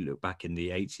you probably look back in the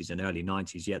 80s and early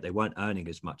 90s, they weren't earning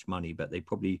as much money, but they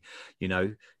probably,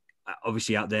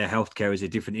 obviously out there, healthcare is a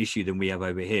different issue than we have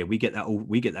over here. We get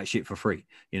that shit for free.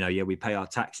 We pay our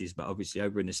taxes, but obviously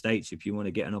over in the States, if you want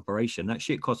to get an operation, that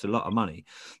shit costs a lot of money,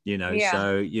 So,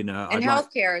 and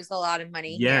healthcare is a lot of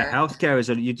money. Yeah. Here. Healthcare is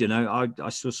I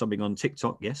saw something on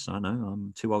TikTok. Yes, I know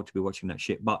I'm too old to be watching that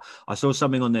shit, but I saw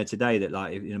something on there today that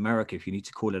like in America, if you need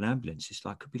to call an ambulance, it's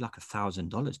like, could be like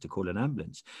 $1,000 to call an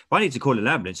ambulance. If I need to call an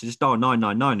ambulance, I just dial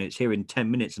 999 and it's here in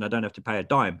 10 minutes and I don't have to pay a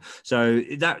dime. So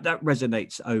that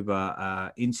resonates over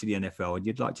into the NFL, and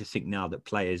you'd like to think now that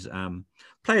players are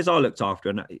looked after,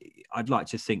 and I'd like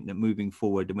to think that moving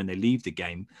forward, and when they leave the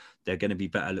game, they're going to be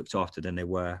better looked after than they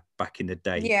were back in the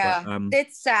day. Yeah, but,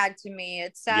 it's sad to me.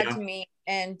 To me,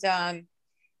 and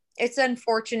it's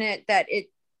unfortunate that it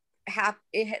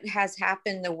has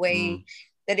happened the way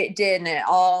that it did, and it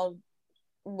all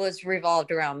was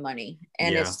revolved around money,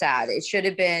 and it's sad. It should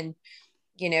have been,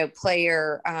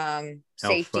 player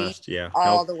safety first,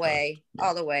 all the way,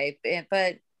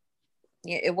 but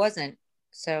it wasn't.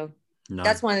 So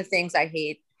that's one of the things I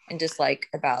hate and dislike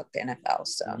about the NFL.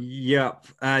 So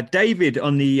David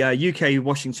on the UK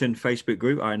Washington Facebook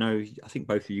group, I think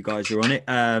both of you guys are on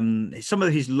it. Some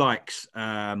of his likes,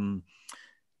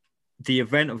 the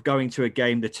event of going to a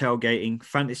game, the tailgating,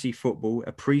 fantasy football,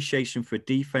 appreciation for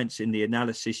defense in the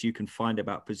analysis you can find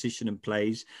about position and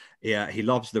plays, Yeah, he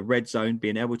loves the red zone,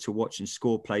 being able to watch and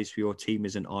score plays for your team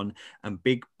isn't on, and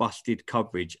big busted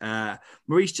coverage.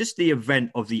 Maurice, just the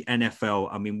event of the NFL.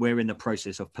 I mean, we're in the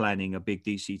process of planning a big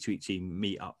DC Tweet Team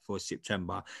meetup for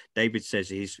September. David says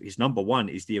his number one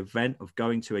is the event of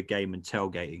going to a game and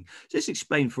tailgating. Just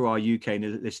explain for our UK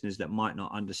listeners that might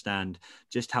not understand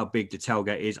just how big the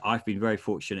tailgate is. I've been very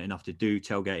fortunate enough to do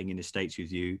tailgating in the States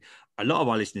with you. A lot of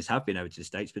our listeners have been over to the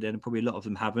States, but then probably a lot of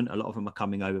them haven't. A lot of them are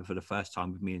coming over for the first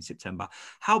time with me in September.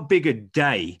 How big a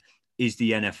day is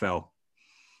the NFL?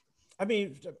 I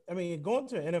mean, going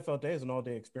to an NFL day is an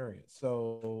all-day experience.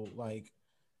 So, like,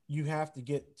 you have to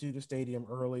get to the stadium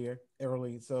early.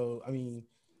 So, I mean,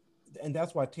 and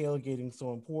that's why tailgating is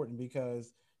so important,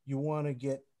 because you want to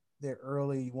get there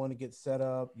early. You want to get set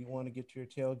up. You want to get to your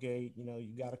tailgate. You know,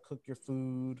 you got to cook your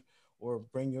food or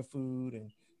bring your food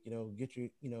and, get your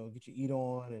eat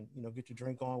on and, get your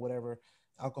drink on, whatever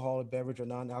alcoholic beverage or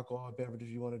non-alcoholic beverages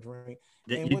you want to drink.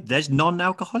 There's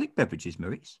non-alcoholic beverages,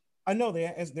 Maurice? I know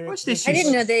there. What's this? I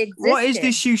didn't know they existed. What is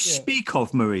this you speak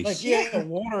of, Maurice? Like,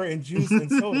 water and juice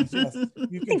and sodas. Yes,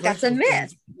 you can that's a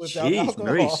myth. Jeez,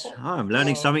 Maurice, I'm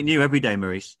learning something new every day,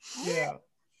 Maurice. Yeah.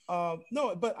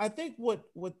 No, but I think what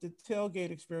the tailgate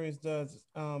experience does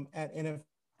at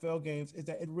NFL games is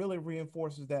that it really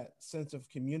reinforces that sense of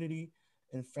community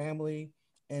and family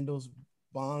and those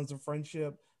bonds of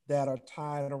friendship that are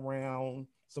tied around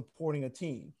supporting a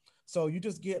team. So you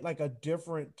just get like a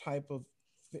different type of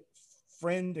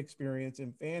friend experience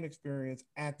and fan experience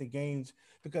at the games,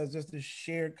 because there's this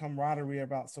shared camaraderie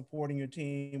about supporting your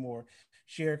team, or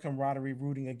shared camaraderie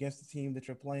rooting against the team that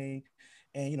you're playing,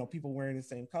 and people wearing the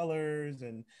same colors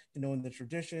and and the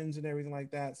traditions and everything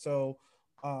like that. So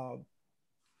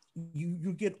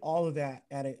you get all of that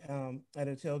at a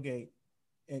tailgate,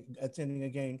 attending a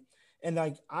game. And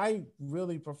like, I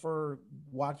really prefer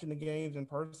watching the games in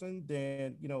person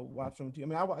than watching them. I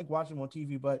mean, I like watching them on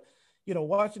TV, but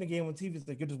watching a game on TV is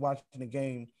like you're just watching a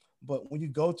game. But when you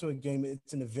go to a game,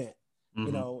 it's an event,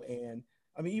 and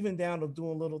I mean, even down to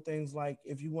doing little things like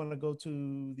if you want to go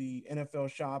to the NFL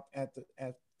shop at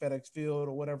FedEx Field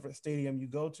or whatever stadium you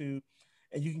go to,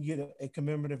 and you can get a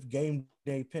commemorative game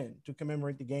day pin to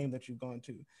commemorate the game that you've gone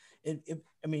to.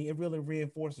 It really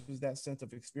reinforces that sense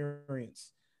of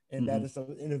experience, and that it's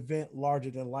an event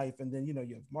larger than life. And then you have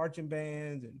marching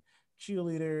bands and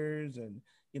cheerleaders and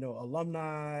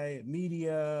alumni,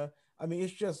 media. I mean,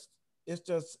 it's just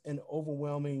an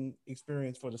overwhelming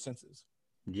experience for the senses.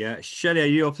 Yeah, Shelley, are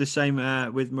you of the same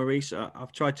with Maurice?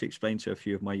 I've tried to explain to a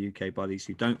few of my UK buddies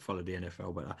who don't follow the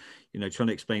NFL, but trying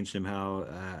to explain to them how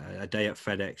a day at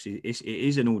FedEx it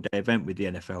is an all-day event with the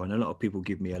NFL, and a lot of people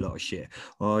give me a lot of shit.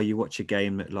 Oh, you watch a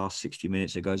game that lasts 60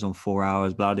 minutes, it goes on 4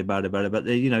 hours, blah blah blah blah. But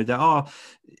there are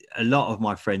a lot of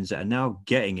my friends that are now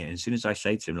getting it. And as soon as I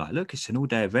say to them, like, look, it's an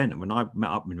all-day event, and when I met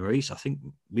up with Maurice, I think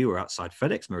we were outside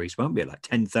FedEx, Maurice, weren't we, at like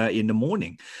 10:30 in the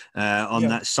morning on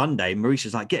that Sunday. Maurice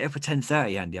was like, get here for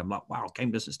 10:30. Andy, I'm like, wow, game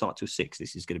doesn't start till 6.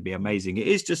 This is going to be amazing. It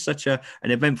is just such an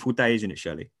eventful day, isn't it,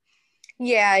 Shelley?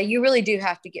 Yeah, you really do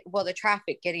have to the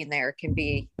traffic getting there can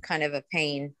be kind of a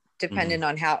pain depending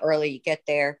on how early you get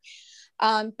there.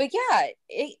 But yeah,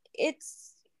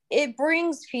 it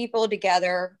brings people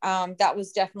together. That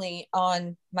was definitely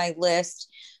on my list.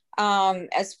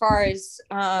 As far as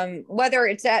whether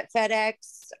it's at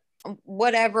FedEx,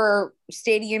 whatever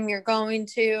stadium you're going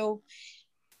to,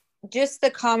 just the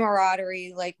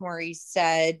camaraderie, like Maurice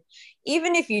said,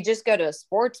 even if you just go to a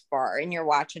sports bar and you're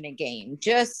watching a game,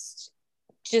 just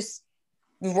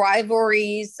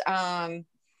rivalries.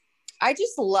 I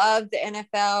just love the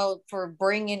NFL for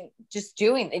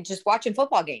just watching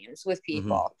football games with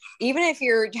people, even if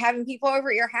you're having people over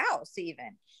at your house,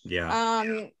 even.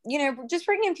 Yeah. Just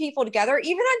bringing people together,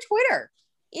 even on Twitter,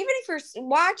 even if you're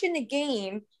watching the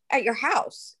game at your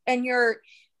house and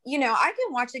I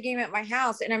can watch the game at my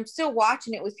house and I'm still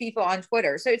watching it with people on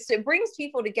Twitter. So it brings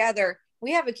people together.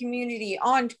 We have a community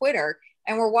on Twitter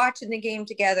and we're watching the game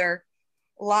together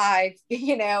live,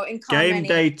 and game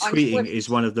day tweeting is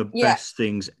one of the best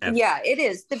things ever. Yeah, it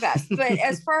is the best. But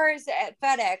as far as at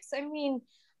FedEx, I mean,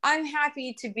 I'm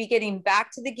happy to be getting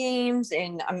back to the games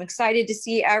and I'm excited to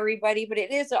see everybody, but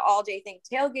it is an all day thing.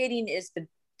 Tailgating is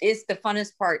the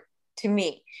funnest part to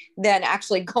me than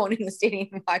actually going in the stadium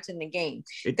and watching the game,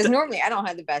 because normally I don't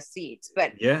have the best seats.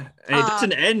 But yeah, and it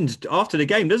doesn't end after the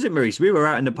game, does it, Maurice? We were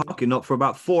out in the parking lot for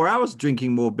about 4 hours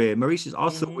drinking more beer. Maurice I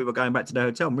thought we were going back to the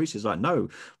hotel. Maurice is like, no,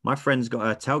 my friend's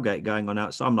got a tailgate going on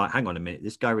outside. I'm like, hang on a minute,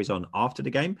 this guy is on after the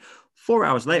game. 4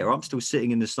 hours later, I'm still sitting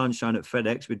in the sunshine at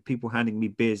FedEx with people handing me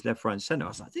beers left, right, and center. I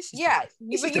was like, this is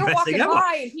but you're walking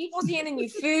by and people's handing you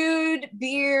food,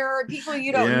 beer, people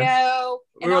you don't know.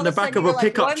 We're on the back of a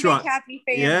pickup truck.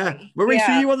 Yeah, Maurice,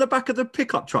 were you on the back of the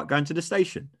pickup truck going to the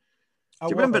station? Do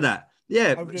you remember that?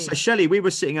 Yeah. So Shelley, we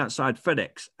were sitting outside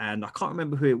FedEx, and I can't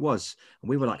remember who it was. And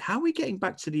we were like, "How are we getting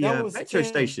back to the metro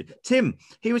station?" Tim,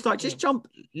 he was like, "Just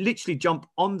literally jump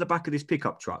on the back of this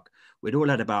pickup truck." We'd all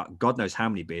had about God knows how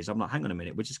many beers. I'm like, "Hang on a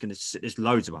minute, we're just going to sit." There's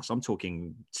loads of us. I'm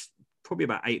talking probably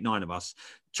about 8, 9 of us,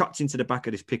 chucked into the back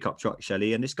of this pickup truck,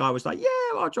 Shelley. And this guy was like, "Yeah,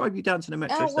 I'll drive you down to the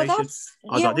metro station." I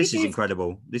was like, "This is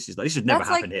incredible. This has never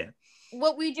happened here."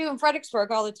 What we do in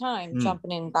Fredericksburg all the time,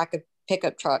 jumping in back of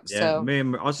pickup truck. I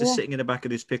was just sitting in the back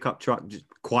of this pickup truck, just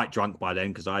quite drunk by then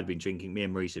because I'd been drinking. Me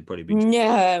and Maurice had probably been drinking.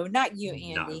 No, not you,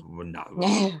 Andy.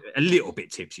 No, a little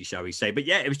bit tipsy, shall we say? But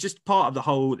yeah, it was just part of the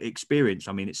whole experience.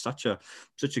 I mean, it's such a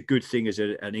good thing as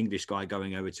an English guy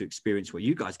going over to experience what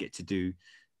you guys get to do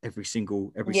every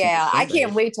single I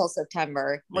can't wait till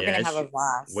September. We're gonna have a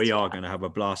blast. We are gonna have a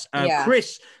blast.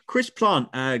 Chris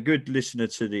Plant, good listener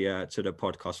to the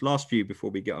podcast. Last few before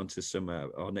we get on to some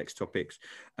our next topics.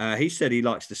 He said he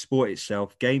likes the sport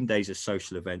itself. Game days are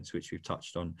social events, which we've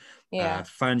touched on.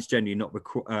 Fans generally not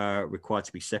required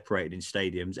to be separated in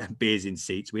stadiums, and beers in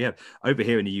seats. We have over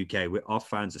here in the UK, our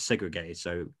fans are segregated.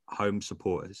 So home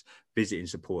supporters, visiting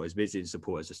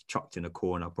supporters are chucked in a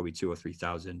corner, probably 2,000 or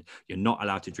 3,000. You're not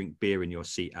allowed to drink beer in your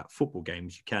seat at football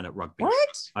games. You can at rugby.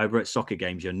 What? Over at soccer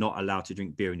games, you're not allowed to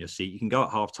drink beer in your seat. You can go at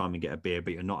halftime and get a beer,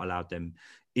 but you're not allowed them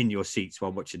in your seats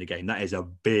while watching the game. That is a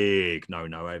big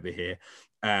no-no over here.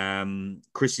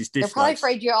 Chris's dislikes. They're probably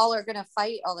afraid you all are going to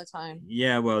fight all the time.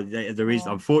 Yeah, well, there is,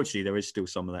 unfortunately, there is still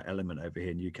some of that element over here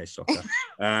in UK soccer.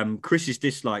 Chris's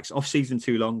dislikes, off-season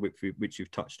too long, which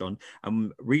you've touched on,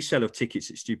 resale of tickets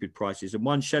at stupid prices. And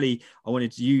one, Shelley, I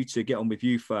wanted you to get on with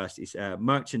you first, is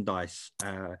merchandise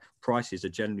prices are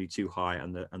generally too high,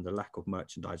 and the lack of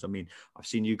merchandise. I mean, I've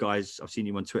seen you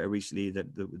on Twitter recently that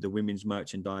the women's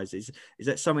merchandise is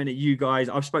that something that you guys,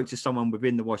 I've spoke to someone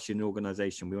within the Washington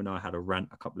organization. We all know I had a rant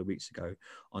a couple of weeks ago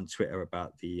on Twitter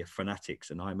about the Fanatics,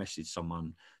 and I messaged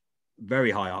someone very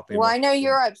high up. I know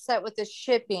you're upset with the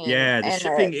shipping. Yeah, the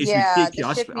shipping is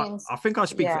ridiculous. I think I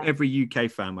speak for every UK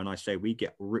fan when I say we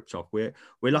get ripped off. We're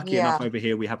lucky enough over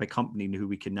here. We have a company who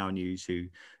we can now use who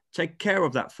take care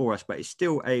of that for us, but it's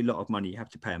still a lot of money. You have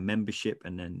to pay a membership,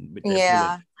 and then big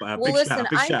shout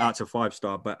out to 5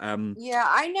 Star. But I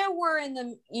know we're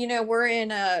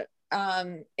in a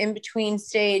in between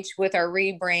stage with our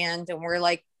rebrand, and we're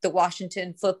like the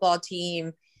Washington football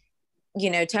team,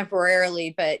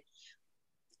 temporarily, but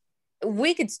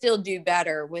we could still do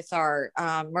better with our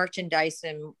merchandise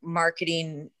and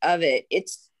marketing of it.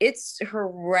 It's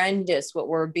horrendous what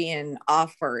we're being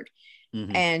offered.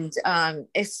 Mm-hmm. And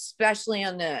especially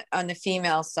on the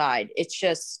female side, it's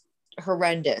just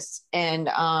horrendous. And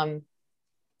I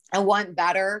want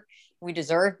better. We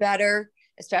deserve better,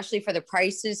 especially for the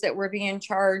prices that we're being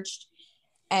charged.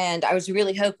 And I was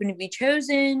really hoping to be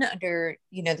chosen under,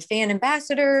 the fan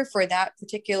ambassador for that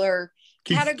particular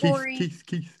category.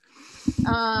 Keith.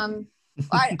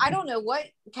 I don't know what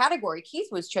category Keith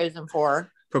was chosen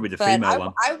for. Probably the female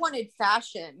one. I wanted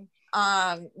fashion.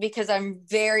 Because I'm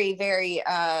very, very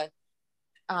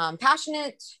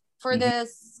passionate for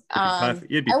this. I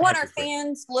want our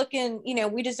fans looking,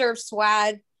 we deserve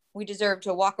swag. We deserve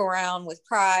to walk around with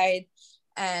pride.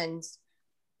 And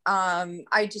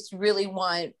I just really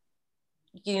want,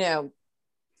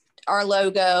 our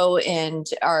logo and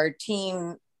our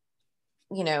team,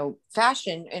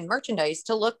 fashion and merchandise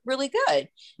to look really good.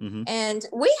 Mm-hmm. And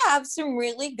we have some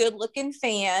really good looking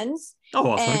fans.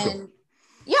 Oh, awesome.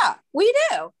 Yeah, we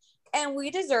do. And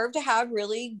we deserve to have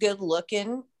really good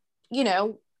looking,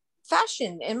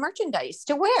 fashion and merchandise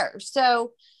to wear.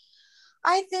 So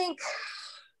I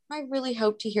really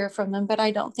hope to hear from them, but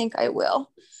I don't think I will.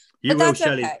 You will,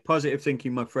 Shelley. Okay. Positive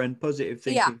thinking, my friend. Positive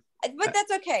thinking. Yeah, but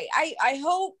that's okay. I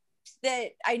hope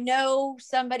that I know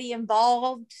somebody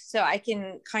involved so I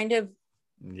can kind of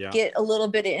get a little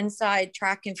bit of inside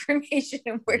track information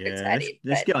and where it's headed.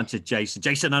 Let's get on to Jason.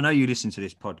 Jason, I know you listen to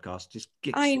this podcast. Just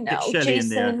get Shelley Jason, in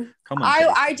there. Come on.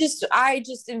 I just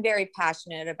am very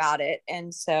passionate about it.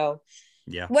 And so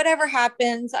whatever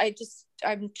happens, I just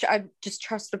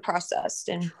trust the process,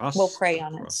 and we'll pray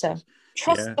on it. So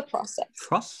trust the process.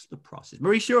 Trust the process.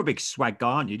 Maurice, you're a big swag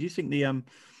guy, aren't you? Do you think the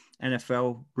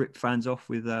NFL rip fans off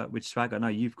with swag? I know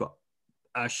you've got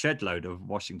a shed load of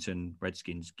Washington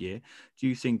Redskins gear. Do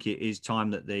you think it is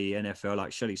time that the NFL,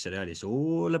 like Shelley said earlier, it's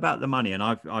all about the money? And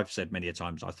I've said many a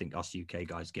times, I think us UK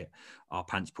guys get our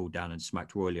pants pulled down and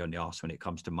smacked royally on the arse when it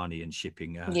comes to money and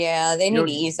shipping. Yeah, they need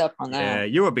to ease up on that. Yeah,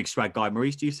 you're a big swag guy,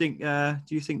 Maurice. Do you think that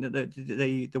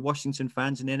the Washington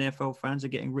fans and the NFL fans are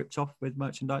getting ripped off with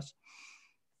merchandise?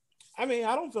 I mean,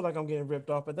 I don't feel like I'm getting ripped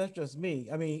off, but that's just me.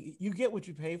 I mean, you get what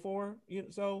you pay for,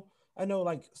 so I know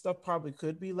like stuff probably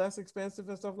could be less expensive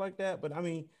and stuff like that, but I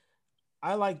mean,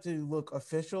 I like to look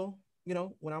official,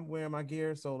 when I'm wearing my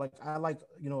gear. So like I like,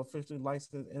 officially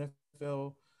licensed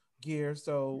NFL gear.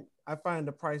 So I find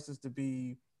the prices to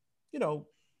be,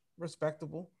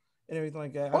 respectable and everything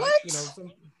like that. What?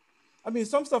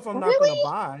 Some stuff I'm not Really? gonna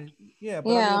buy. Yeah,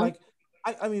 but Yeah.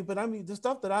 I mean, the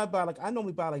stuff that I buy, like I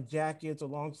normally buy like jackets or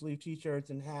long sleeve t-shirts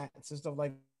and hats and stuff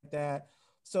like that.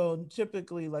 So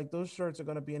typically like those shirts are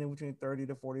going to be in between $30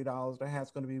 to $40. The hat's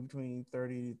going to be between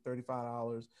 $30 to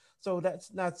 $35. So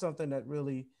that's not something that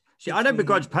really. See, I don't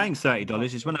begrudge paying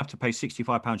 $30. It's when I have to pay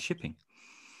 £65 shipping.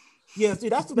 Yeah, see,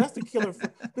 that's the killer.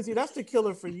 That's the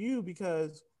killer for you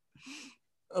because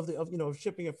of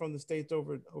shipping it from the States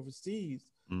overseas.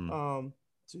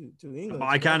 To England. But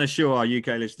I can assure our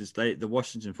UK listeners, the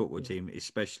Washington football team,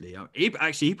 especially, he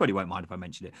probably won't mind if I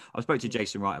mention it. I spoke to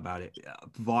Jason Wright about it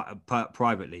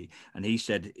privately, and he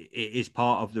said it is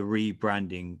part of the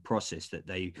rebranding process that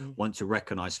they want to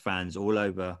recognise fans all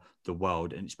over the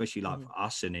world, and especially like for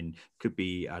us, and in could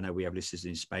be, I know we have listeners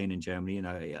in Spain and Germany.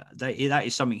 That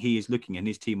is something he is looking, and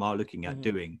his team are looking at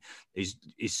doing, is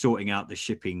sorting out the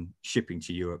shipping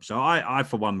to Europe. So I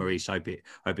for one, Maurice, hope it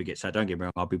gets out. Don't get me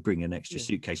wrong, I'll be bringing an extra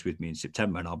suitcase with me in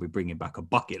September, and I'll be bringing back a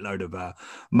bucket load of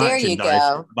merchandise. There you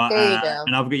go. But there you go.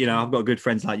 and I've got good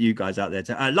friends like you guys out there.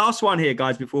 Last one here,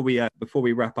 guys, before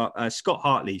we wrap up. Scott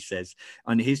Hartley says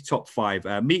on his top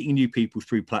 5, meeting new people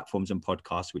through platforms and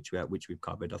podcasts, which we've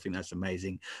covered. I think that's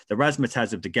amazing. The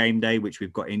razzmatazz of the game day, which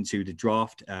we've got into, the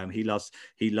draft. He loves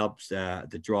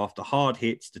the draft, the hard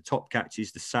hits, the top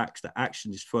catches, the sacks, the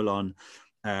action is full on.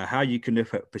 How you can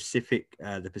look at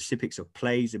the Pacifics of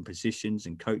plays and positions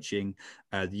and coaching,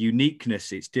 the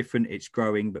uniqueness. It's different, it's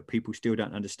growing, but people still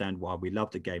don't understand why we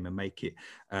love the game and make it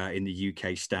in the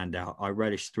UK stand out. I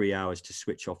relish 3 hours to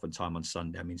switch off on time on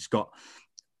Sunday. I mean, Scott,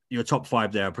 your top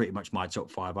 5 there are pretty much my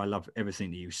top 5. I love everything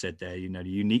that you said there. The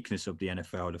uniqueness of the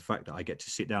NFL, the fact that I get to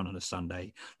sit down on a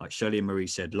Sunday, like Shirley and Marie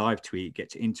said, live tweet, get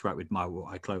to interact with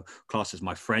what I class as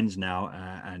my friends now,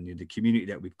 and the community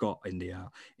that we've got in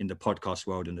the podcast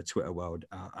world and the Twitter world.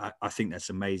 I think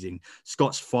that's amazing.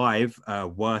 Scott's 5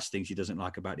 worst things he doesn't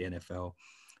like about the NFL.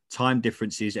 Time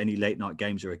differences, any late night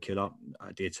games are a killer. I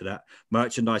adhere to that.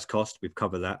 Merchandise cost, we've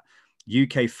covered that.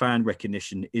 UK fan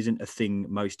recognition isn't a thing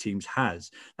most teams has.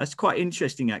 That's quite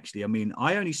interesting, actually. I mean,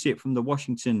 I only see it from the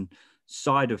Washington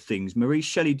side of things. Maurice,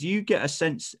 Shelley, do you get a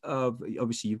sense of,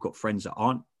 obviously you've got friends that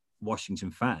aren't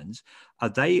Washington fans. Are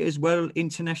they as well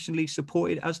internationally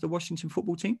supported as the Washington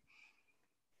football team?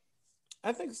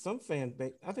 I think some fan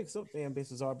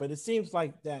bases are, but it seems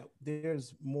like that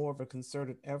there's more of a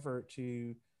concerted effort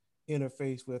to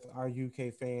interface with our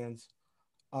UK fans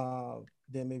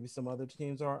than maybe some other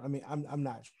teams are. I mean, I'm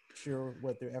not sure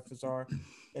what their efforts are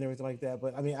and everything like that,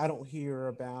 but I mean, I don't hear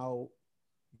about,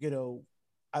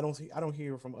 I don't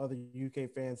hear from other UK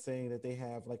fans saying that they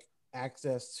have like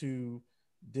access to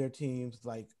their teams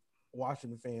like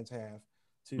Washington fans have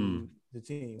to the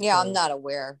team. Yeah, so, I'm not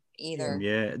aware either.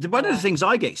 Yeah, one of the things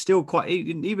I get still quite,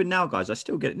 even now, guys, I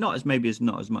still get it, not as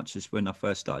much as when I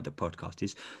first started the podcast,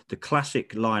 is the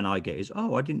classic line I get is,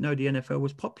 "Oh, I didn't know the NFL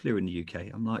was popular in the UK."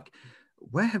 I'm like,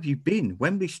 where have you been?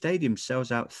 Wembley Stadium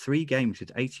sells out 3 games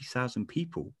with 80,000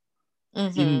 people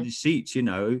in the seats.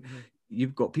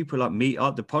 You've got people like me.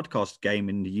 The podcast game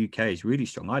in the UK is really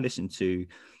strong. I listen to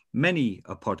many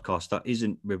a podcast that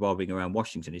isn't revolving around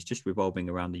Washington. It's just revolving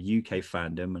around the UK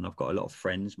fandom. And I've got a lot of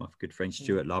friends. My good friend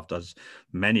Stuart Love does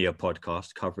many a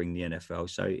podcast covering the NFL.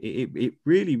 So it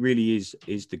really, really is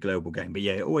the global game. But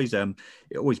yeah, it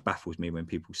always baffles me when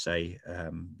people say, I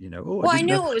knew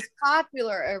it was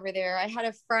popular over there. I had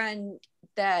a friend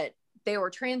that they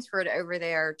were transferred over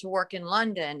there to work in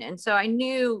London. And so I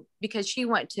knew, because she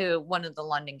went to one of the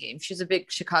London games. She's a big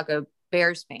Chicago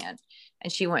Bears fan,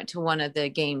 and she went to one of the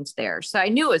games there. So I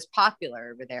knew it was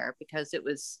popular over there because it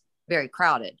was very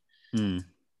crowded.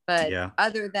 But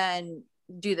other than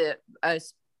a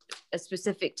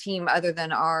specific team other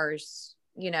than ours,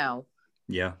 the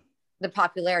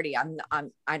popularity,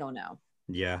 I don't know.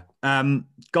 Yeah.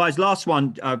 Guys, last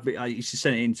one. You should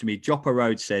send it in to me. Jopper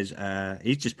Road says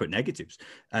he's just put negatives.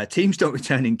 Teams don't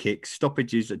return in kicks,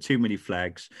 stoppages are too many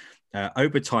flags.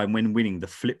 Overtime when winning the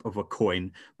flip of a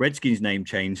coin, Redskins name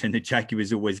change, and the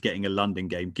Jaguars always getting a London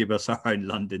game. Give us our own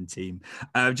London team.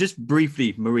 Just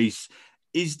briefly, Maurice,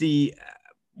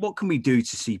 what can we do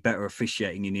to see better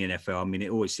officiating in the NFL? I mean,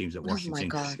 it always seems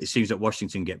that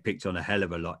Washington get picked on a hell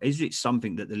of a lot. Is it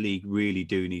something that the league really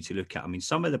do need to look at? I mean,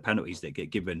 some of the penalties that get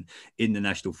given in the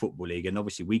National Football League, and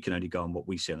obviously we can only go on what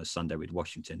we see on a Sunday with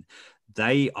Washington,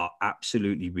 they are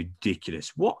absolutely ridiculous.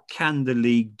 What can the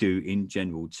league do in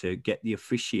general to get the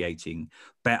officiating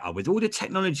better with all the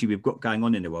technology we've got going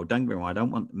on in the world? Don't get me wrong, I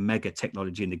don't want mega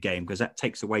technology in the game because that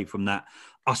takes away from that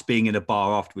us being in a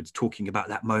bar afterwards talking about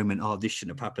that moment. Oh, this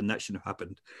shouldn't have happened. That shouldn't have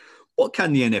happened. What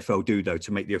can the NFL do though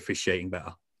to make the officiating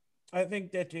better? I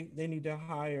think that they need to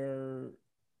hire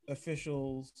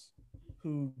officials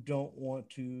who don't want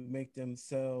to make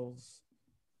themselves,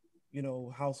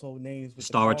 household names with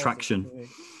star attraction.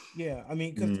 Yeah, I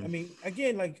mean, because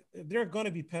again, like there are going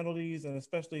to be penalties, and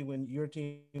especially when your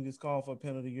team is called for a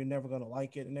penalty, you're never going to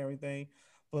like it and everything.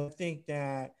 But I think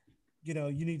that you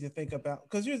need to think about,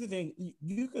 because here's the thing: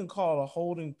 you can call a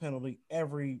holding penalty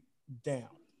every down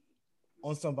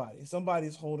on somebody.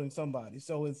 Somebody's holding somebody,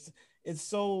 so it's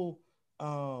so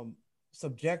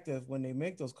subjective when they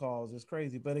make those calls. It's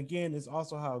crazy. But again, it's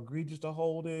also how egregious the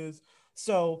hold is.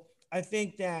 So I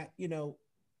think that,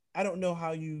 I don't know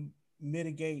how you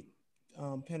mitigate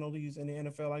penalties in the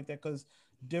NFL like that, because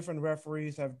different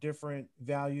referees have different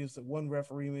values. One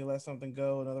referee may let something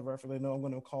go, another referee, no, I'm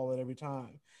going to call it every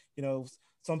time.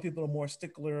 Some people are more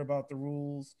stickler about the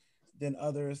rules than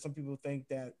others. Some people think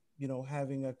that,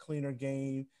 having a cleaner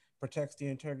game protects the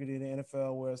integrity of the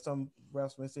NFL, where some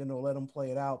refs may say, no, let them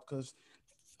play it out because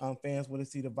fans want to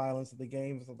see the violence of the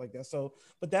game and stuff like that. So,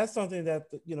 but that's something that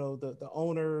the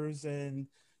owners and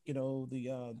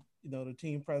the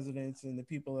team presidents and the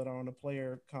people that are on the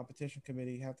player competition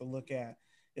committee have to look at,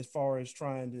 as far as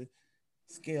trying to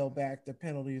scale back the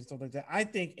penalties and stuff like that. I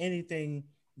think anything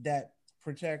that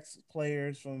protects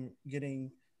players from getting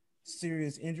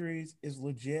serious injuries is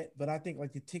legit, but I think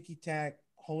like the ticky-tack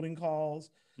holding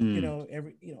calls,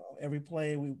 every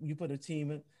play you put a team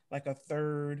in like a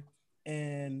 3rd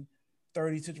and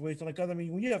 30 situation. Like, I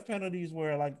mean, when you have penalties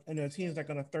where like, teams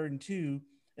like on a 3rd and 2,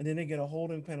 and then they get a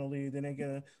holding penalty, then they get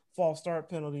a false start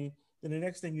penalty, then the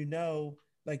next thing you know,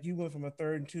 like you went from a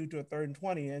 3rd and 2 to a 3rd and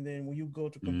 20, and then when you go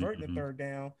to convert the 3rd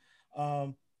down,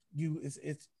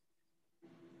 it's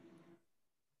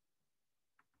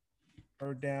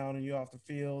third down and you're off the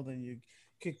field and you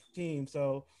kick the team.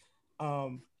 So I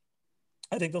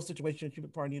think those situations you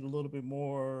probably need a little bit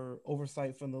more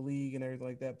oversight from the league and everything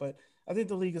like that. But I think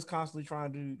the league is constantly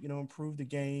trying to, improve the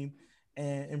game,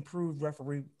 and improve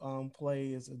referee play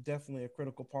is definitely a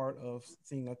critical part of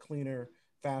seeing a cleaner,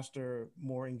 faster,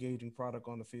 more engaging product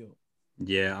on the field.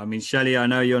 Yeah, I mean, Shelley, I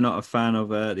know you're not a fan of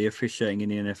the officiating in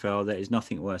the NFL. There is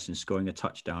nothing worse than scoring a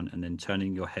touchdown and then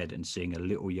turning your head and seeing a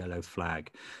little yellow flag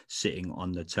sitting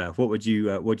on the turf. What would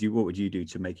you do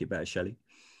to make it better, Shelley?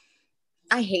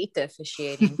 I hate the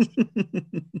officiating.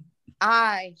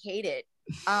 I hate it.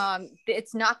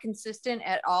 It's not consistent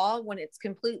at all. When it's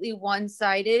completely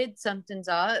one-sided, something's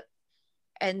up,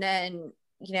 and then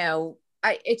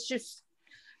it's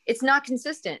not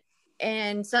consistent.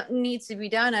 And something needs to be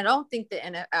done. I don't think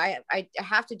I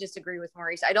have to disagree with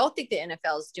Maurice. I don't think the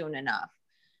NFL is doing enough.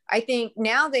 I think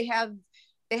now they have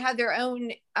their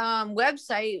own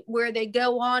website where they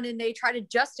go on and they try to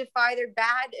justify their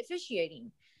bad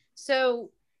officiating. So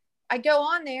I go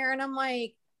on there and I'm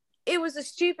like, it was a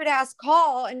stupid ass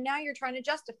call, and now you're trying to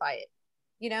justify it,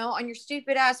 on your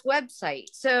stupid ass website.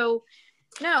 So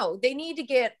no, they need to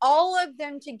get all of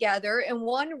them together in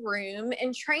one room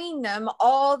and train them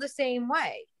all the same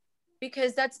way,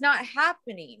 because that's not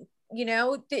happening.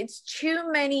 It's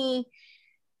too many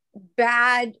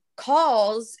bad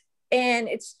calls, and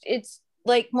it's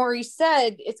like Maurice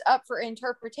said, it's up for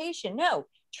interpretation. No,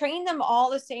 train them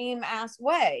all the same ass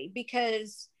way,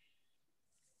 because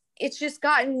it's just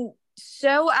gotten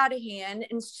so out of hand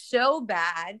and so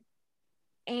bad.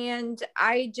 And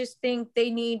I just think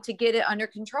they need to get it under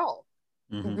control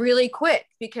really quick,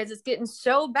 because it's getting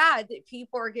so bad that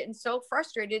people are getting so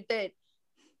frustrated that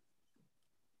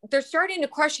they're starting to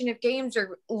question if games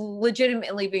are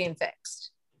legitimately being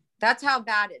fixed. That's how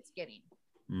bad it's getting.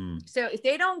 So if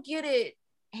they don't get it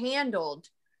handled,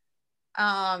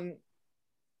 I'm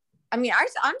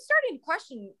starting to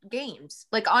question games.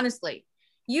 Like, honestly,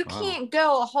 you can't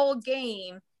go a whole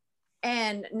game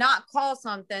and not call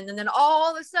something, and then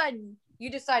all of a sudden you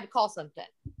decide to call something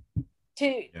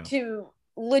to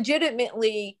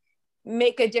legitimately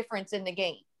make a difference in the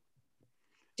game.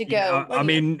 to go. I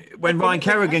mean, when Ryan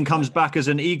Kerrigan comes back as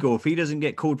an Eagle, if he doesn't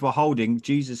get called for holding,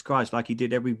 Jesus Christ, like he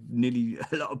did nearly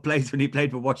a lot of plays when he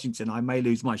played for Washington, I may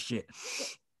lose my shit.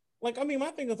 Like, I mean, my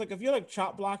thing is like, if you're like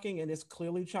chop blocking and it's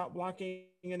clearly chop blocking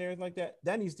and everything like that,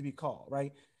 that needs to be called,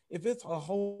 right? If it's a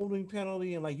holding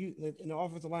penalty and like the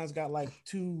offensive line's got like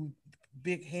 2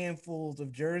 big handfuls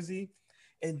of jersey,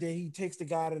 and then he takes the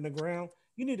guy in the ground,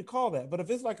 you need to call that. But if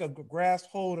it's like a grasp,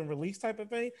 hold, and release type of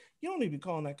thing, you don't need to be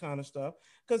calling that kind of stuff.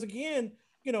 Because again,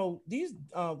 you know, these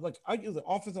like I use the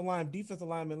offensive line, defensive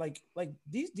linemen, like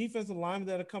these defensive linemen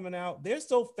that are coming out, they're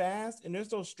so fast and they're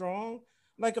so strong.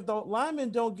 Like if the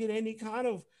linemen don't get any kind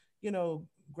of, you know,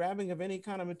 grabbing of any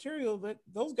kind of material, that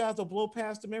those guys will blow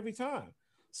past them every time.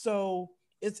 So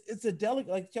it's a delicate,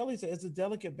 like Kelly said, it's a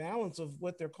delicate balance of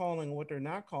what they're calling and what they're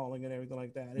not calling and everything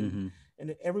like that. And,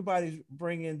 and everybody's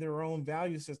bringing their own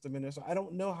value system in there. So I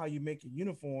don't know how you make it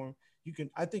uniform.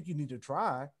 I think you need to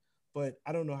try, but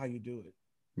I don't know how you do it.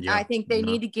 Yeah, I think they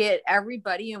need to get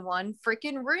everybody in one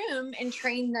freaking room and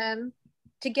train them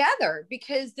together,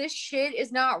 because this shit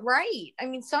is not right. I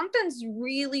mean, something's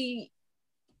really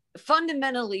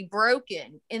fundamentally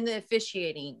broken in the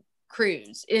officiating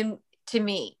crews to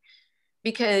me,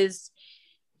 because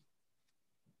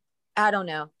I don't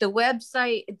know, the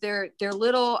website, their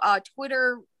little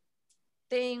Twitter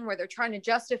thing where they're trying to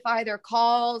justify their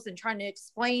calls and trying to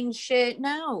explain shit.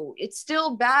 No, it's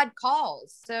still bad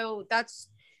calls. So that's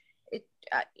it.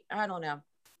 I don't know.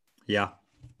 Yeah.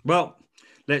 Well,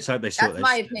 let's hope they sort this.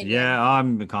 That's my opinion. Yeah,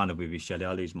 I'm kind of with you, Shelley.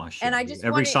 I lose my shit. And I just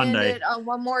every want to Sunday. end it on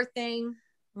one more thing.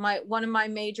 One of my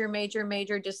major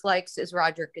dislikes is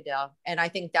Roger Goodell, and I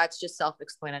think that's just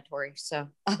self-explanatory. So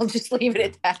I'll just leave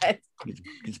it at that.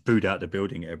 It's booed out the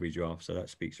building at every draft, so that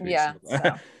speaks for itself.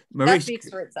 So. Maurice, that speaks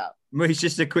for itself. Maurice,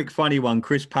 just a quick funny one.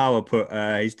 Chris Power put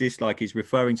his dislike. He's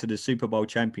referring to the Super Bowl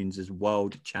champions as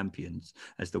world champions,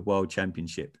 as the world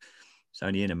championship. It's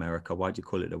only in America. Why do you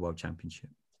call it the world championship?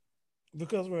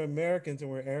 Because we're Americans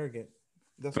and we're arrogant.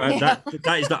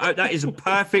 That is a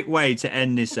perfect way to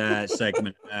end this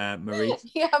segment, Marie.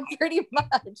 Yeah, pretty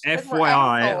much.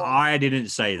 FYI, I didn't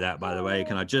say that, by the way.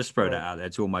 Can I just throw that out there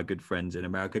to all my good friends in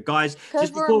America, guys?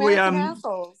 Just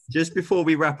before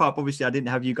we wrap up, obviously I didn't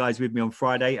have you guys with me on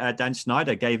Friday. Dan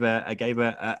Snyder gave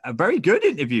a very good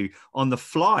interview on the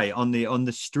fly on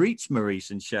the streets,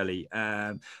 Maurice and Shelley,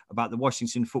 about the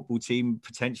Washington football team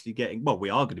potentially getting. Well,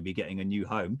 we are going to be getting a new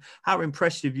home. How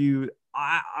impressive you.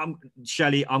 I'm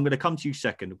Shelley. I'm going to come to you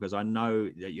second because I know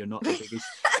that you're not the biggest.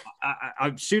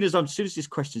 As soon as this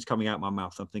question's coming out of my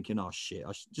mouth, I'm thinking, oh shit,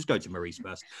 I should just go to Maurice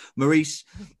first. Maurice,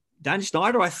 Dan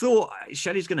Snyder. I thought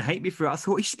Shelley's going to hate me for it. I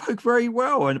thought he spoke very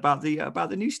well and about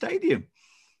the new stadium.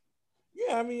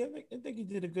 Yeah, I mean, I think he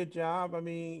did a good job. I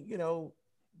mean, you know,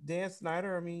 Dan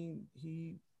Snyder. I mean,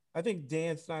 I think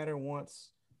Dan Snyder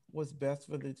wants what's best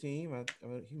for the team.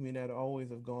 He may not always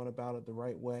have gone about it the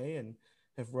right way and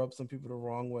have rubbed some people the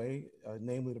wrong way,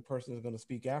 namely the person who's going to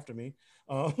speak after me.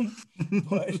 But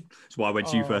that's why I went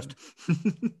to you first.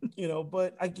 You know,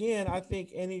 but again, I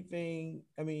think anything.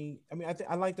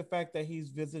 I like the fact that he's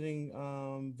visiting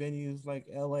venues like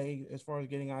LA as far as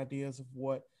getting ideas of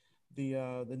what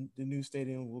the new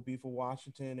stadium will be for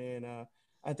Washington, and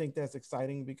I think that's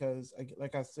exciting because,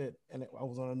 like I said, and I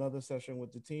was on another session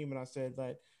with the team, and I said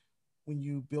that when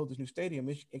you build this new stadium,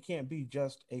 it can't be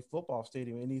just a football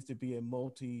stadium. It needs to be a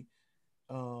multi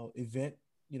event,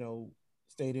 you know,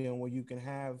 stadium where you can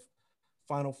have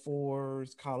Final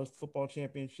Fours, college football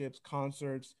championships,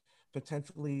 concerts,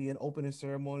 potentially an opening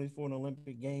ceremony for an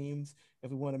Olympic Games.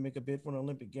 If we want to make a bid for an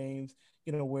Olympic Games,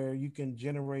 you know, where you can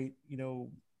generate, you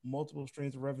know, multiple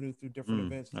streams of revenue through different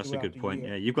events. That's a good point.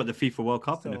 Yeah, you've got the FIFA World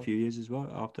Cup in a few years as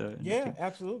well. Yeah,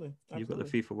 absolutely. You've got the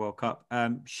FIFA World Cup.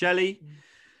 Shelley.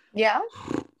 Yeah.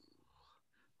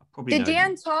 Did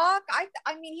Dan talk? I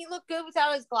mean, he looked good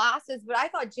without his glasses, but I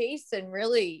thought Jason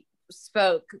really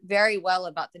spoke very well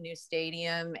about the new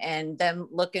stadium and them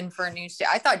looking for a new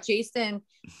stadium. I thought Jason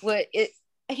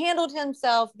handled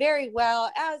himself very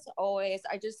well, as always.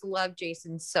 I just love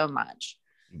Jason so much.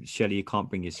 Shelley, you can't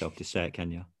bring yourself to say it,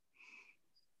 can you?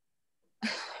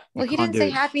 Well, he didn't say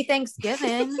Happy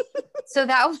Thanksgiving, so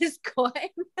that was good.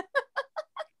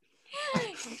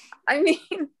 I mean...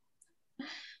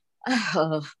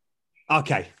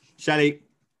 Okay, Shelley,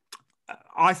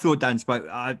 I thought Dan spoke.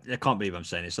 I can't believe I'm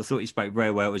saying this. I thought he spoke very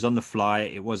well. It was on the fly.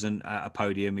 It wasn't a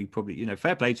podium. He probably, you know,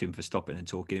 fair play to him for stopping and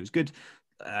talking. It was good.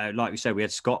 Like we said, we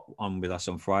had Scott on with us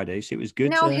on Friday, so it was good.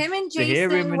 No, him and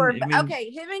Jason were okay.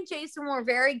 Him and Jason were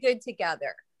very good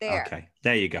together. There. Okay,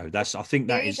 there you go. That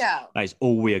is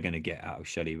all we are going to get out of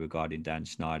Shelley regarding Dan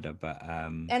Snyder. But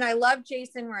and I love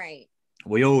Jason Wright.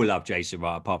 We all love Jason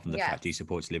Wright, apart from the Yes. fact he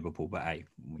supports Liverpool. But hey,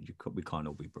 we can't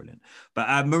all be brilliant.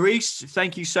 But Maurice,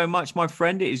 thank you so much, my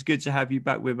friend. It is good to have you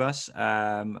back with us.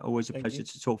 Always a pleasure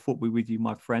to talk football with you,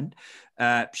 my friend.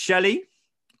 Shelley,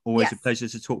 always a pleasure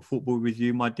to talk football with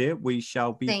you, my dear. We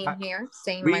shall be Same back. here.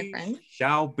 Same, my friend. We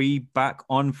shall be back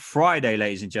on Friday,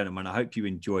 ladies and gentlemen. I hope you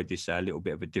enjoyed this little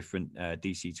bit of a different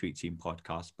DC Tweet Team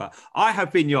podcast. But I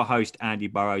have been your host, Andy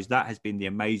Burrows. That has been the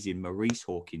amazing Maurice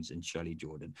Hawkins and Shelley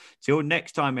Jordan. Till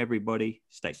next time, everybody,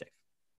 stay safe.